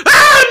thing.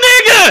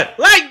 Nigga!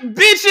 Like,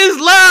 bitches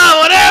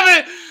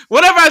love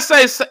whatever I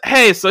say,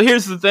 hey, so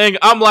here's the thing.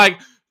 I'm like,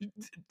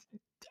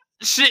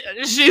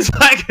 she's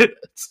like,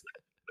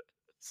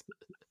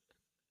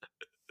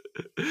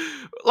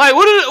 like,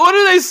 what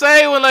do they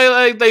say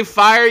when they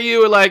fire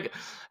you? Or like,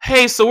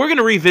 hey, so we're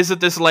gonna revisit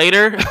this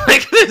later.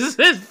 Like, this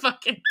is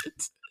fucking.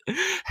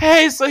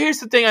 Hey, so here's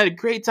the thing. I had a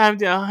great time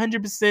doing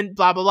 100%.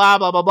 Blah blah blah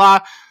blah blah blah.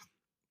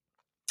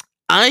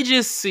 I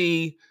just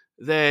see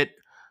that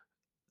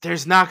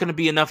there's not gonna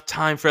be enough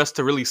time for us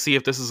to really see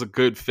if this is a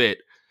good fit.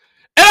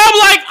 And I'm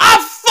like,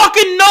 I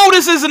fucking know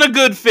this isn't a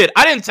good fit.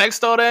 I didn't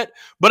text all that,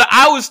 but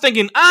I was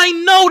thinking, I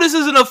know this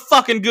isn't a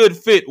fucking good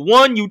fit.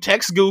 One, you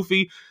text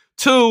goofy.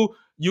 Two,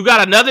 you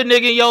got another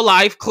nigga in your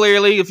life,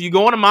 clearly. If you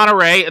go to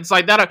Monterey, it's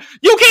like that.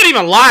 You can't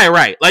even lie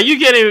right. Like, you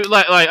can't even,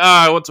 like,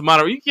 I went to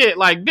Monterey. You can't,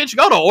 like, bitch,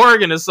 go to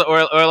Oregon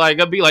or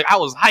like, be like, I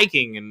was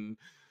hiking and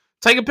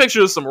take a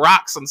picture of some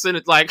rocks and send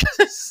it, like,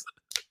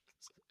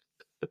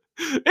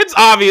 it's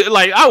obvious.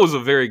 Like, I was a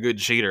very good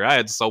cheater. I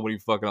had so many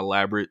fucking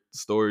elaborate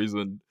stories,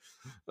 and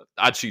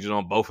I cheated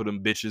on both of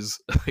them bitches,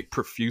 like,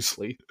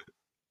 profusely.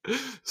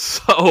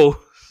 So,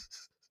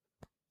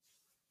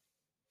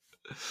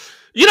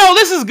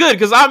 this is good,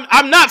 because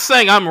I'm not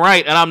saying I'm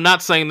right, and I'm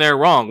not saying they're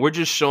wrong. We're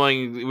just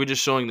showing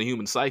the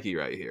human psyche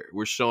right here.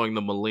 We're showing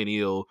the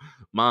millennial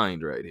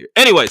mind right here.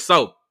 Anyway,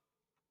 so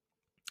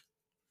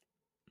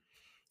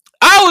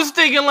I was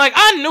thinking, like,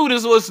 I knew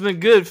this wasn't a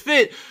good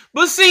fit,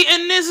 but see,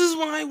 and this is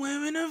why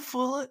women are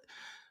full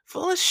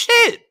of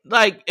shit.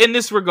 Like, in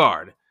this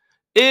regard,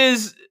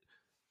 is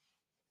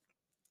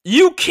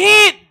you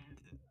can't,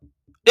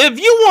 if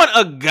you want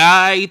a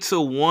guy to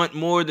want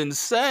more than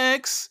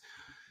sex,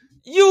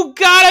 you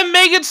gotta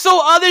make it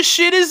so other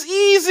shit is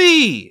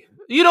easy.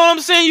 You know what I'm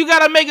saying? You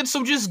gotta make it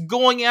so just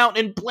going out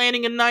and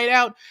planning a night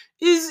out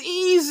is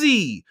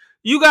easy.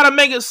 You gotta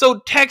make it so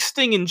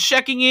texting and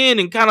checking in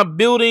and kind of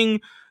building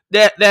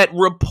that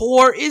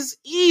rapport is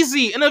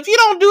easy. And if you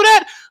don't do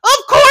that,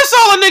 of course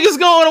all a nigga's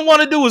gonna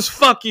want to do is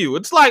fuck you.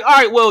 It's like, all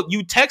right, well,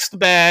 you text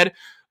bad.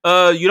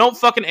 You don't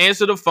fucking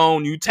answer the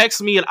phone. You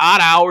text me at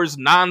odd hours,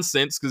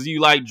 nonsense, because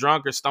you like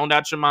drunk or stoned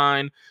out your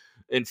mind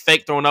and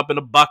fake throwing up in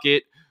a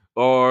bucket.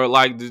 Or,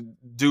 like, the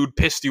dude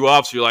pissed you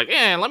off, so you're like,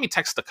 let me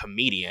text the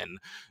comedian.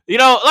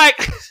 Like,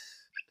 isn't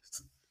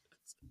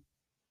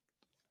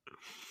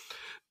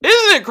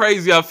it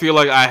crazy? I feel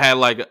like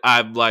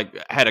I've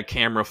had a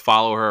camera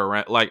follow her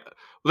around. Like,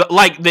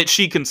 like that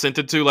she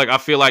consented to. Like I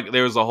feel like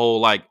there's a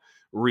whole like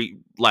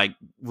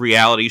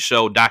reality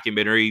show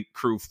documentary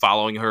crew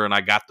following her, and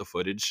I got the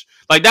footage.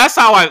 Like that's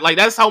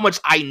how much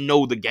I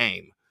know the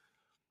game.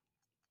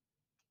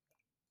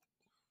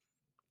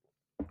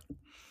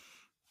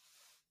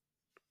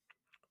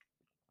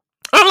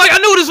 I'm like, I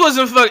knew this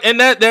wasn't fuck, and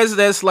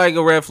that's like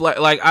a red flag.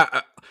 Like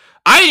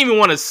I didn't even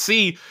want to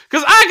see,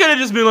 because I could have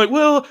just been like,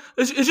 well,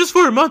 it's just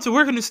for a month to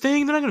work on this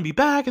thing, then I'm gonna be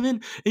back,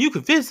 and you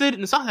can visit,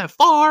 and it's not that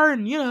far,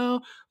 and like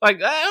I'm like,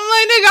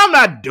 nigga, I'm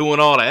not doing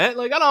all that.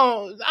 Like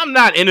I'm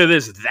not into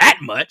this that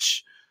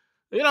much.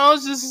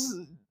 It's just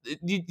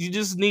you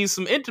just need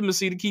some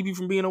intimacy to keep you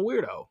from being a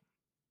weirdo,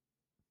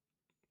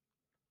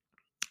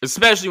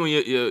 especially when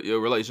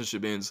your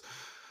relationship ends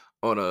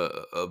on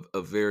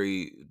a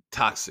very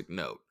toxic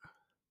note.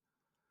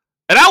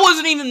 And I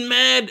wasn't even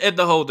mad at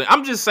the whole thing.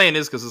 I'm just saying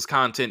this because it's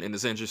content and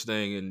it's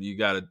interesting, and you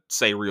gotta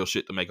say real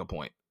shit to make a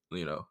point.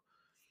 You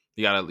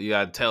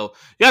gotta tell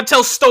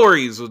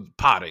stories with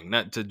potting,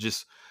 not to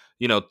just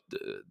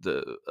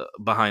the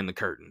behind the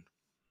curtain.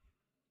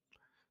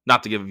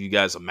 Not to give you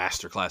guys a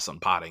masterclass on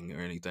potting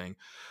or anything,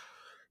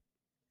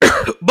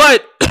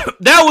 but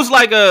that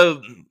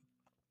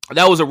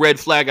was a red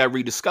flag I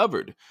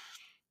rediscovered.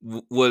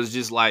 Was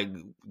just like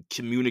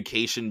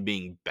communication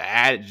being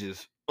bad,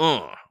 just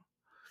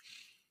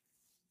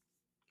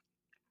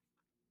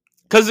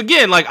Because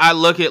again, like I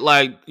look at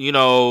like,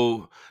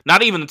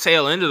 not even the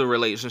tail end of the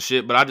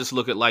relationship, but I just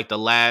look at like the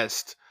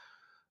last,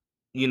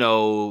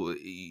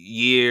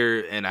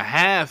 year and a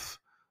half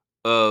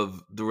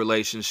of the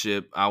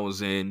relationship I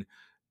was in.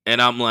 And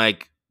I'm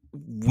like,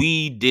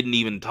 we didn't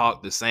even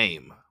talk the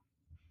same.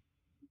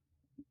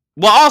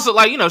 Well, also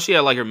like, she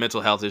had like her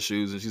mental health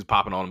issues and she's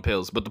popping all them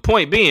pills. But the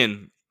point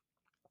being,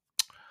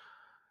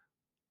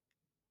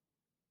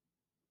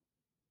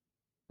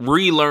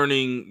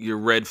 relearning your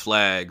red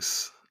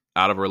flags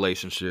out of a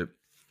relationship,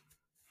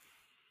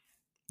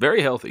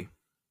 very healthy.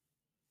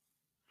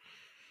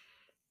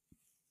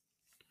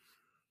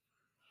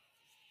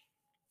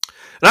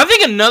 And I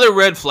think another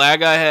red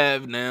flag I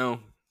have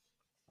now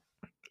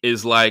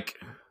is like,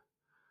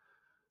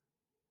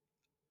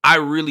 I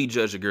really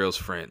judge a girl's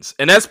friends.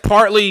 And that's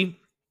partly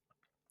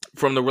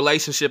from the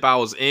relationship I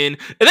was in.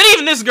 And then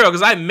even this girl,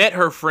 because I met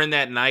her friend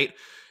that night,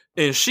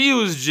 and she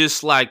was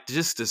just like,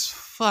 just this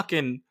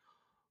fucking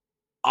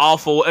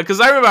awful. Because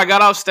I remember I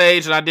got off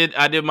stage and I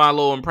did my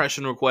little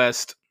impression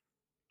request.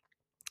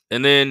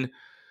 And then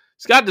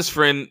she's got this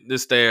friend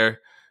that's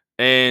there,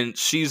 and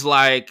she's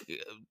like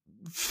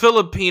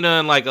Filipina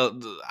and like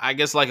I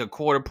guess like a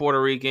quarter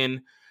Puerto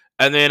Rican.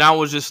 And then I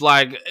was just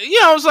like,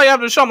 I was like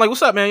after the show, I'm like,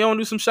 what's up, man? You want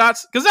to do some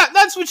shots? Because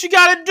that's what you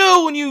got to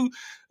do when you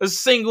a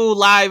single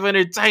live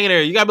entertainer.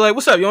 You got to be like,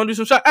 what's up? You want to do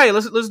some shots? Hey,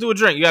 let's do a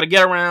drink. You got to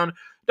get around. It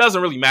doesn't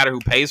really matter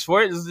who pays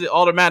for it.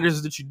 All that matters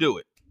is that you do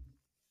it.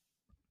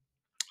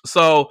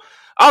 So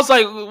I was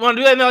like, want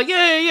to do that? And they're like,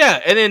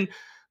 yeah. And then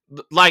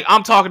like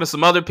I'm talking to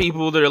some other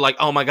people that are like,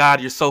 oh my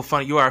God, you're so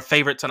funny. You are our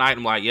favorite tonight.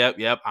 I'm like,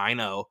 yep, I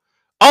know.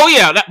 Oh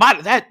yeah,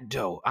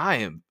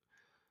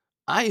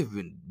 I have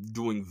been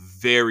doing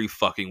very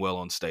fucking well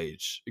on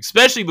stage,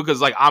 especially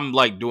because like I'm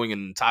like doing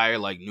an entire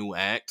like new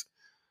act,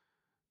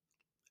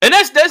 and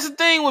that's the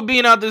thing with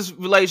being out this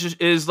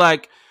relationship is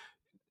like,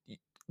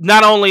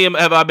 not only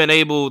have I been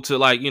able to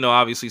like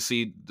obviously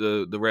see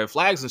the red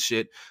flags and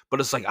shit, but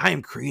it's like I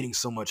am creating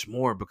so much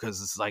more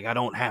because it's like I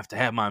don't have to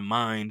have my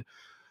mind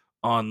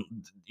on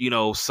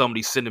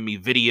somebody sending me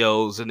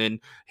videos and then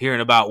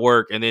hearing about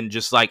work and then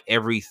just like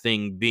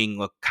everything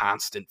being a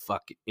constant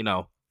fucking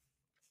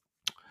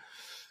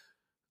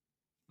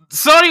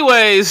So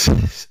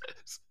anyways,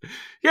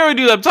 here we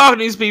do. I'm talking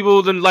to these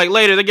people. Then like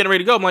later they're getting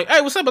ready to go. I'm like,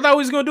 hey, what's up? I thought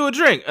we was gonna do a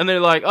drink. And they're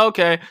like,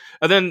 okay.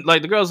 And then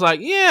like the girl's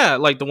like, yeah,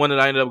 like the one that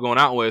I ended up going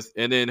out with.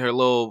 And then her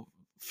little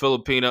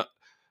Filipina.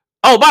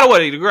 Oh, by the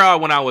way, the girl I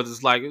went out with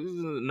is like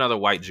another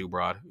white Jew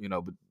broad,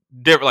 but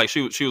different. Like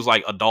she was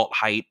like adult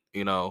height,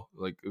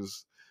 like it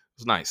was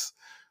nice,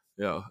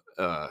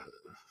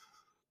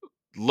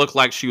 looked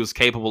like she was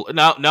capable.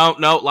 No,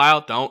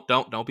 Lyle,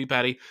 don't be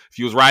petty. If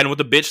you was riding with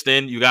the bitch,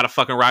 then you gotta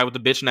fucking ride with the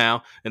bitch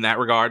now. In that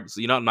regard,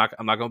 so I'm not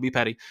gonna be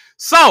petty.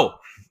 So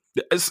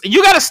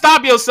you gotta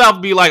stop yourself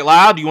and be like,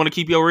 Lyle, do you want to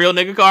keep your real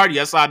nigga card?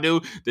 Yes, I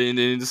do. Then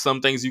there's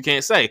some things you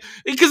can't say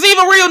because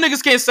even real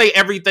niggas can't say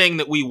everything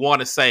that we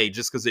want to say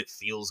just because it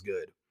feels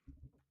good.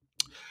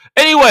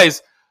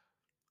 Anyways,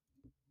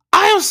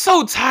 I am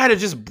so tired of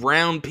just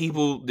brown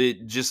people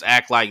that just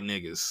act like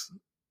niggas.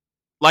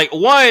 Like,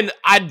 one,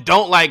 I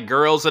don't like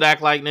girls that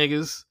act like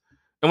niggas.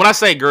 And when I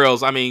say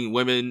girls, I mean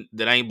women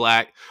that ain't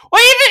black.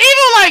 Well,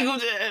 even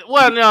like,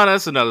 well, no,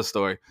 that's another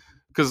story.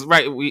 Because,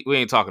 right, we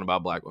ain't talking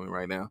about black women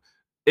right now.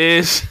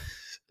 Is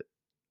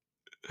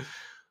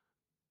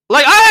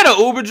like, I had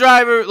an Uber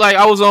driver. Like,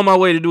 I was on my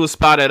way to do a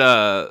spot at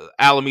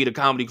Alameda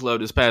Comedy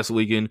Club this past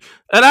weekend.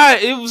 And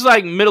it was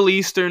like Middle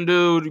Eastern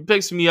dude. He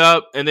picks me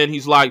up. And then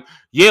he's like,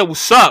 yeah,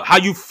 what's up? How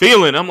you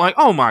feeling? I'm like,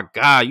 oh my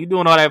God, you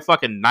doing all that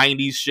fucking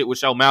 90s shit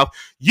with your mouth.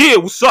 Yeah,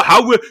 what's up?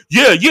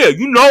 Yeah,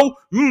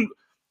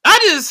 I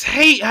just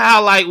hate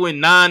how like when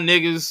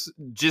non-niggas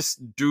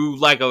just do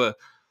like a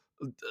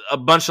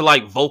bunch of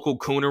like vocal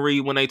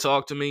coonery when they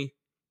talk to me.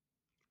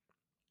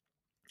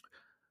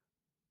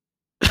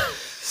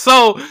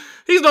 So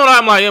he's doing,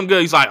 I'm like, I'm good.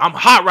 He's like, I'm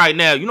hot right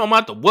now. You know, I'm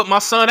about to whoop my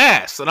son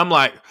ass. And I'm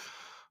like,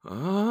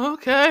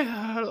 okay,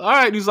 all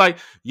right. He's like,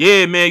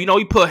 yeah, man, you know,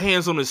 he put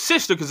hands on his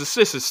sister because his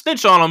sister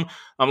snitched on him.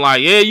 I'm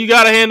like, yeah, you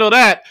got to handle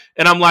that.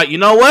 And I'm like, you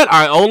know what?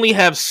 I only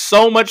have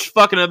so much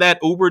fucking of that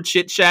Uber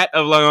chit chat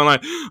of like, I'm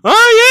like,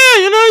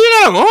 oh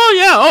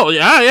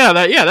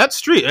yeah, that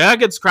street, yeah, it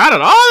gets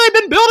crowded. Oh,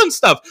 they've been building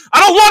stuff. I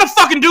don't want to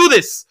fucking do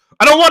this.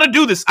 I don't want to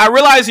do this. I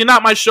realize you're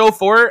not my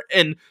chauffeur,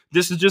 and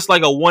this is just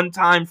like a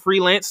one-time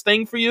freelance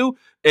thing for you,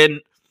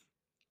 and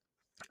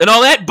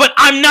all that, but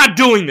I'm not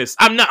doing this.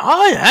 I'm not.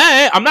 Oh,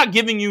 hey, I'm not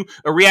giving you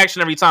a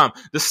reaction every time.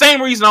 The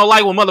same reason I don't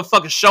like when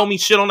motherfuckers show me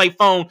shit on their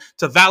phone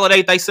to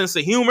validate their sense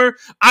of humor.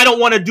 I don't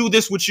want to do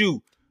this with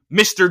you,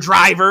 Mr.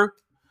 Driver.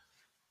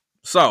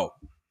 So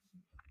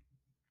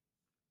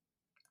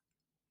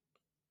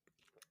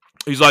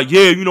he's like,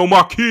 yeah, you know,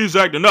 my kid's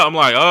acting up. I'm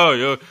like, oh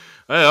yeah.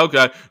 Hey,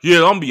 okay. Yeah,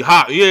 I'm gonna be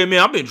hot. Yeah, man,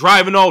 I've been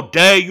driving all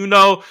day, you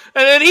know.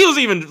 And then he was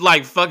even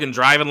like fucking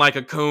driving like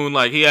a coon.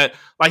 Like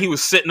he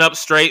was sitting up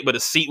straight, but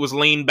his seat was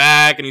leaned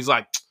back. And he's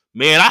like,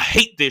 man, I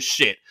hate this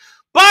shit.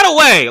 By the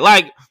way,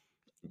 like,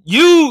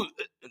 you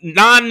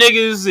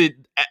non-niggas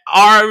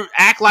are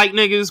act like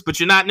niggas,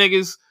 but you're not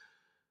niggas.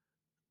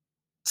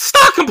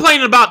 Stop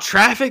complaining about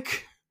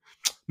traffic.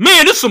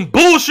 Man, this is some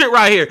bullshit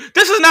right here.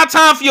 This is not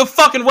time for your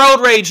fucking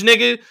road rage,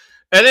 nigga.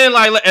 And then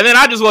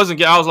I just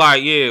wasn't. I was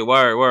like, yeah,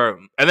 word.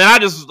 And then I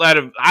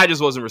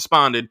just wasn't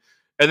responded.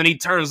 And then he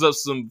turns up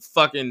some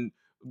fucking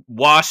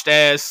washed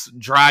ass,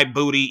 dry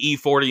booty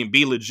E40 and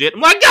be legit. I'm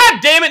like, God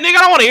damn it, nigga,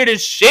 I don't want to hear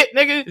this shit,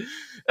 nigga. And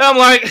I'm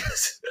like,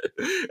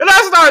 and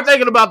I started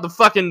thinking about the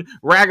fucking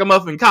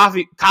ragamuffin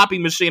copy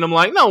machine. I'm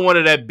like, no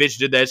wonder that bitch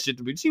did that shit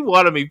to me. She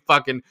wanted me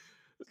fucking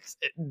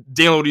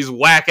dealing with these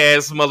whack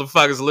ass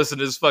motherfuckers listening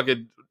to this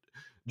fucking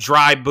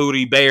dry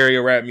booty Bay Area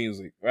rap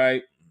music,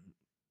 right?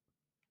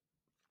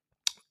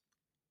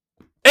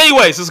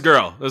 Anyways, this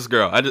girl,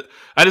 I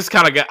just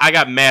kind of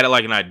got mad at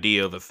like an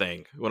idea of a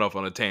thing. Went off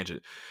on a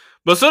tangent.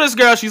 But so this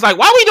girl, she's like,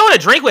 why are we doing a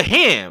drink with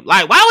him?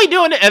 Like, why are we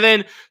doing it? And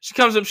then she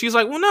comes up, she's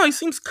like, well, no, he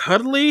seems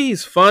cuddly,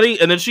 he's funny.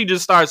 And then she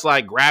just starts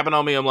like grabbing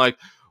on me. I'm like,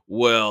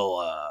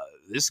 well,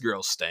 this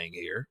girl's staying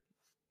here.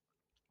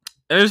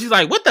 And then she's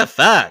like, what the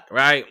fuck,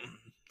 right?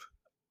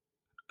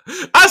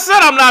 I said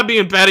I'm not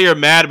being petty or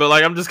mad, but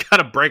like I'm just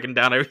kind of breaking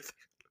down everything.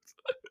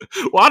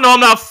 Well, I know I'm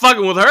not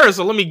fucking with her,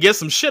 so let me get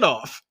some shit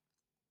off.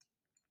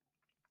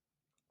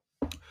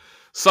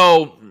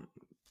 So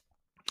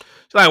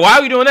she's like, why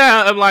are we doing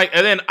that?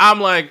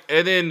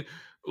 And then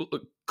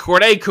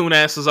Corday coon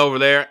ass is over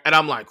there, and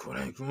I'm like,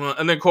 Corday,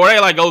 and then Corday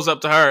like goes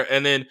up to her,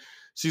 and then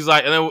she's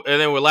like, and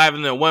then we're laughing.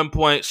 And at one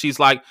point, she's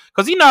like,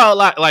 because you know,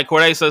 like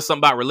Corday says something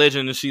about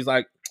religion, and she's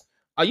like,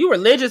 are you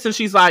religious? And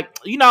she's like,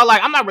 you know,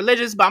 like I'm not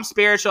religious, but I'm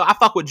spiritual. I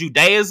fuck with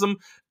Judaism,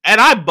 and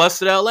I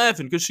busted out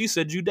laughing because she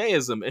said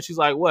Judaism, and she's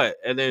like, what?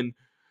 And then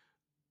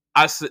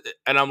I said,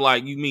 and I'm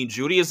like, you mean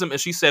Judaism?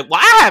 And she said, well,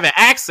 I have an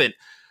accent.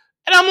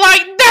 And I'm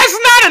like, that's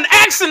not an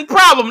accent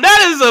problem.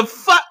 That is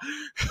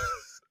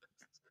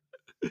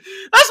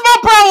that's my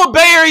problem with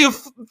Bay Area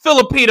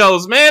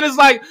Filipinos, man. It's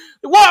like,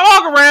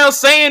 walk around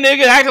saying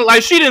nigga, acting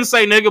like she didn't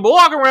say nigga, but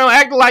walk around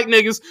acting like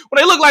niggas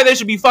when they look like they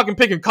should be fucking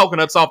picking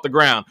coconuts off the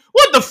ground.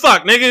 What the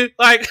fuck, nigga?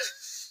 Like,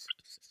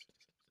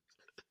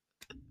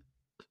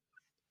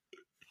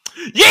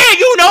 yeah,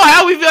 you know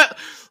how we've got.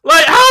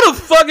 Like, how the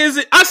fuck is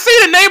it? I see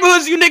the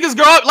neighborhoods you niggas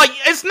grow up. Like,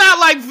 it's not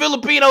like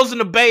Filipinos in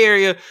the Bay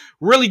Area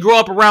really grow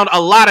up around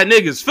a lot of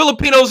niggas.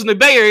 Filipinos in the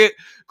Bay Area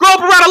grow up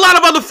around a lot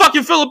of other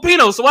fucking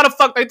Filipinos. So why the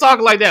fuck they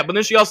talking like that? But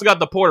then she also got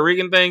the Puerto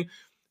Rican thing.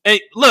 And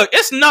look,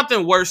 it's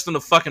nothing worse than a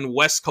fucking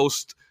West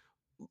Coast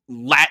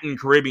Latin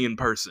Caribbean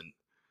person.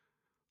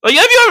 Like,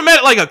 have you ever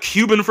met like a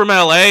Cuban from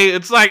LA?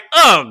 It's like,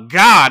 oh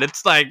God,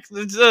 it's like,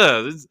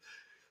 it's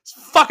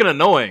fucking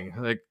annoying.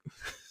 Like,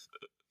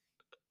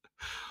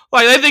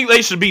 they think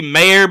they should be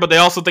mayor, but they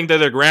also think they're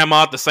their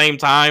grandma at the same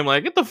time.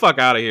 Like, get the fuck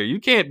out of here. You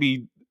can't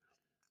be...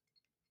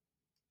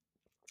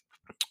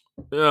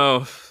 You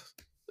know...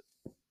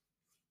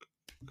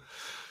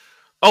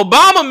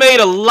 Obama made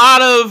a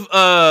lot of...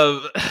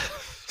 I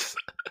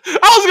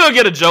was gonna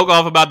get a joke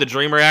off about the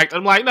Dreamer Act.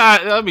 I'm like, nah,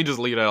 let me just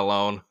leave that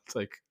alone. It's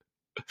like...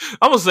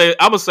 I'm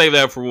gonna save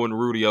that for when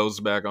Rudio's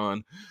back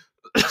on.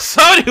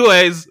 So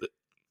anyways...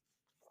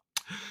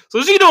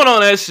 So she doing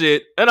all that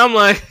shit, and I'm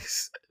like...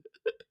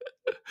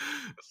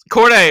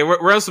 Corday,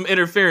 run some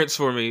interference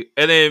for me.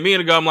 And then me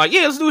and the girl, I'm like,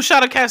 yeah, let's do a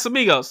shot of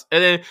Casamigos.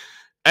 And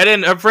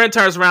then her friend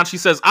turns around, she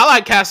says, I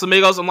like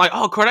Casamigos. I'm like,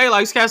 oh, Corday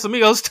likes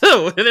Casamigos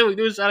too. And then we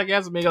do a shot of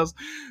Casamigos.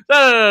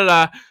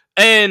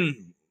 And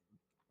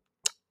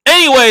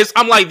anyways,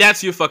 I'm like,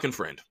 that's your fucking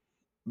friend.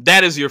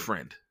 That is your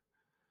friend.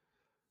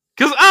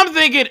 Because I'm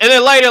thinking, and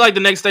then later, like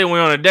the next day when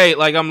we're on a date,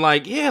 like I'm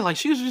like, yeah, like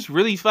she was just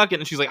really fucking,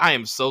 and she's like, I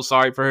am so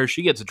sorry for her.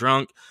 She gets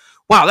drunk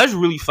wow, that's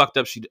really fucked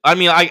up. I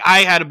mean,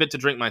 I had a bit to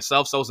drink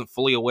myself, so I wasn't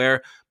fully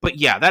aware. But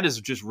yeah, that is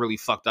just really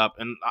fucked up.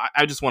 And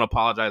I just want to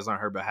apologize on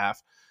her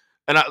behalf.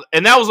 And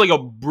that was like a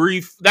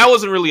brief, that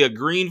wasn't really a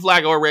green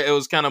flag or red. It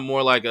was kind of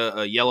more like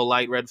a yellow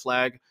light, red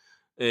flag.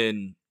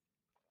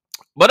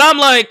 But I'm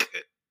like,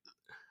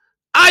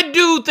 I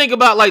do think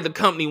about like the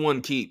company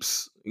one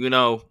keeps, you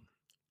know.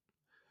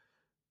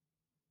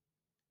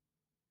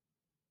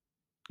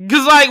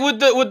 Because like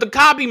with the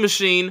copy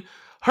machine,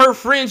 her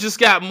friends just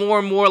got more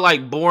and more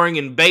like boring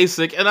and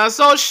basic, and I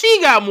saw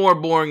she got more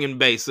boring and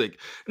basic.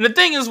 And the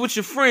thing is, with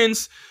your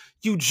friends,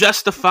 you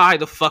justify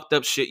the fucked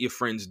up shit your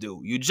friends do.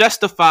 You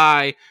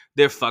justify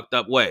their fucked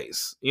up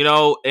ways, you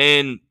know.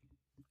 And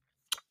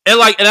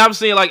I'm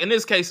saying, like, in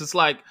this case, it's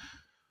like,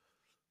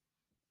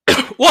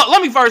 well,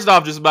 let me first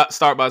off just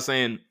start by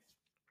saying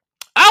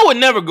I would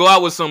never go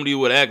out with somebody who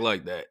would act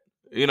like that,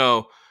 you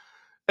know.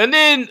 And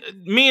then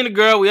me and the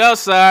girl, we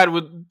outside,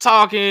 we're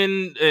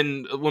talking,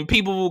 and when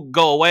people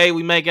go away,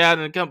 we make out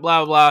and come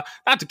blah blah.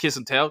 Not to kiss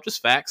and tell,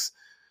 just facts.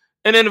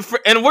 And then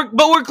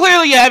we're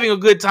clearly having a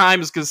good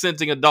time as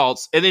consenting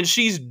adults. And then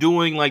she's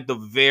doing like the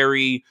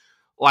very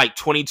like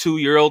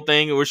 22-year-old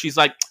thing where she's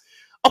like,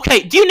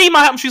 "Okay, do you need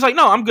my help?" And she's like,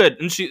 "No, I'm good."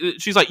 And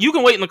she's like, "You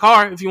can wait in the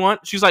car if you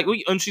want." She's like,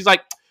 and she's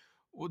like,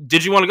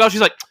 "Did you want to go?"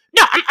 She's like,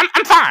 "No,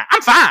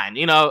 I'm fine,"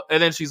 you know.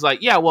 And then she's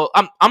like, "Yeah, well,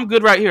 I'm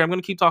good right here. I'm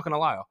gonna keep talking to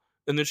Lyle."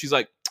 And then she's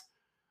like,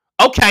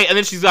 "Okay," and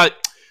then she's like,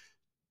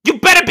 "You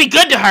better be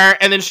good to her."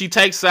 And then she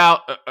takes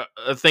out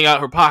a thing out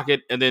of her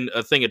pocket, and then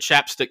a thing of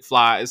chapstick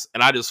flies,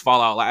 and I just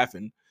fall out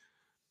laughing.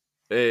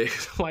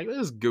 Like,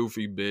 this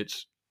goofy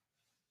bitch.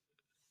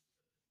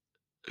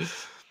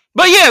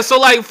 But yeah, so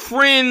like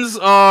friends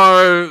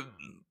are.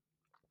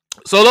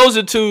 So those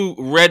are two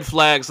red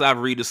flags I've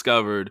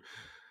rediscovered: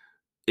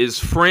 is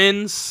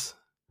friends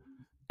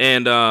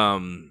and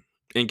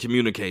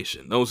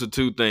communication. Those are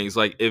two things.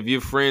 Like, if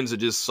your friends are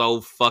just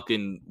so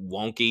fucking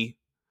wonky.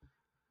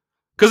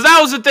 Because that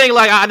was the thing,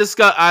 like, I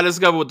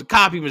discovered with the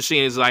copy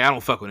machine is like, I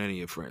don't fuck with any of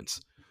your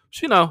friends.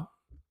 But, you know,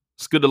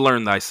 it's good to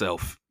learn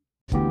thyself.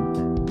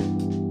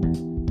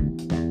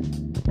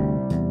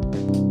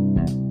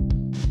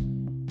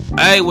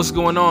 Hey, what's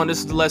going on? This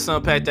is the Let's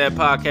Unpack That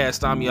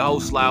podcast. I'm your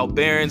host, Lyle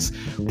Behrens.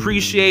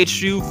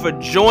 Appreciate you for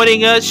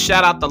joining us.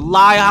 Shout out to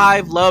Lie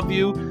Hive. Love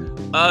you.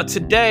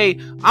 Today,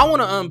 I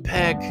want to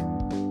unpack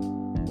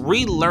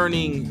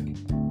relearning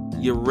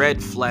your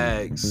red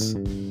flags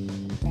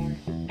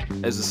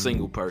as a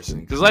single person.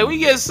 Because like, when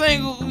you get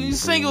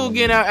single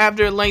again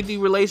after a lengthy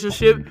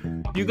relationship,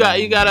 you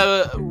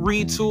gotta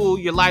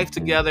retool your life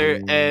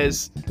together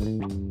as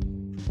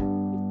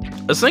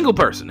a single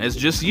person, as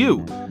just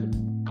you.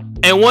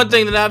 And one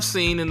thing that I've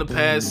seen in the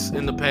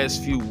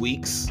past few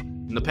weeks,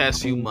 in the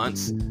past few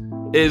months,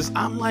 is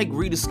I'm like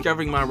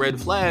rediscovering my red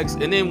flags.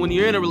 And then when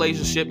you're in a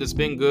relationship that's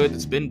been good,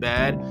 that's been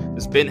bad,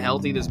 that's been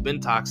healthy, that's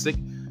been toxic,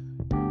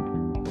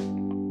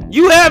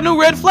 you have new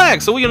red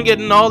flags. So we're going to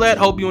get into all that.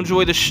 Hope you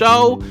enjoy the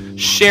show.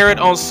 Share it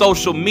on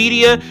social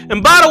media.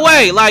 And by the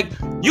way, like,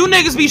 you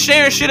niggas be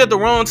sharing shit at the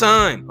wrong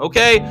time,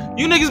 okay?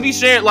 You niggas be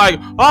sharing like,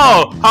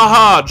 oh,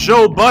 haha,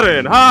 Joe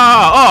Budden.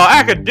 Oh,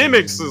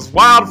 academics is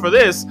wild for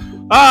this.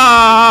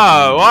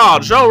 Wow,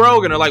 Joe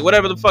Rogan, or like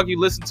whatever the fuck you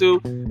listen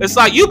to. It's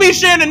like, you be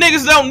sharing the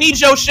niggas that don't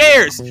need your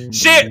shares.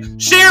 Share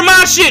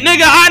my shit,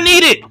 nigga. I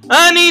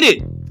need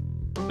it.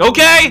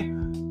 Okay?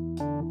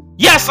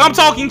 Yes, I'm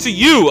talking to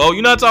you. Oh,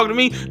 you're not talking to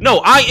me? No,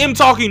 I am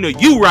talking to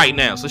you right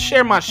now. So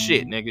share my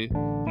shit, nigga.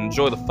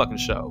 Enjoy the fucking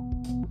show.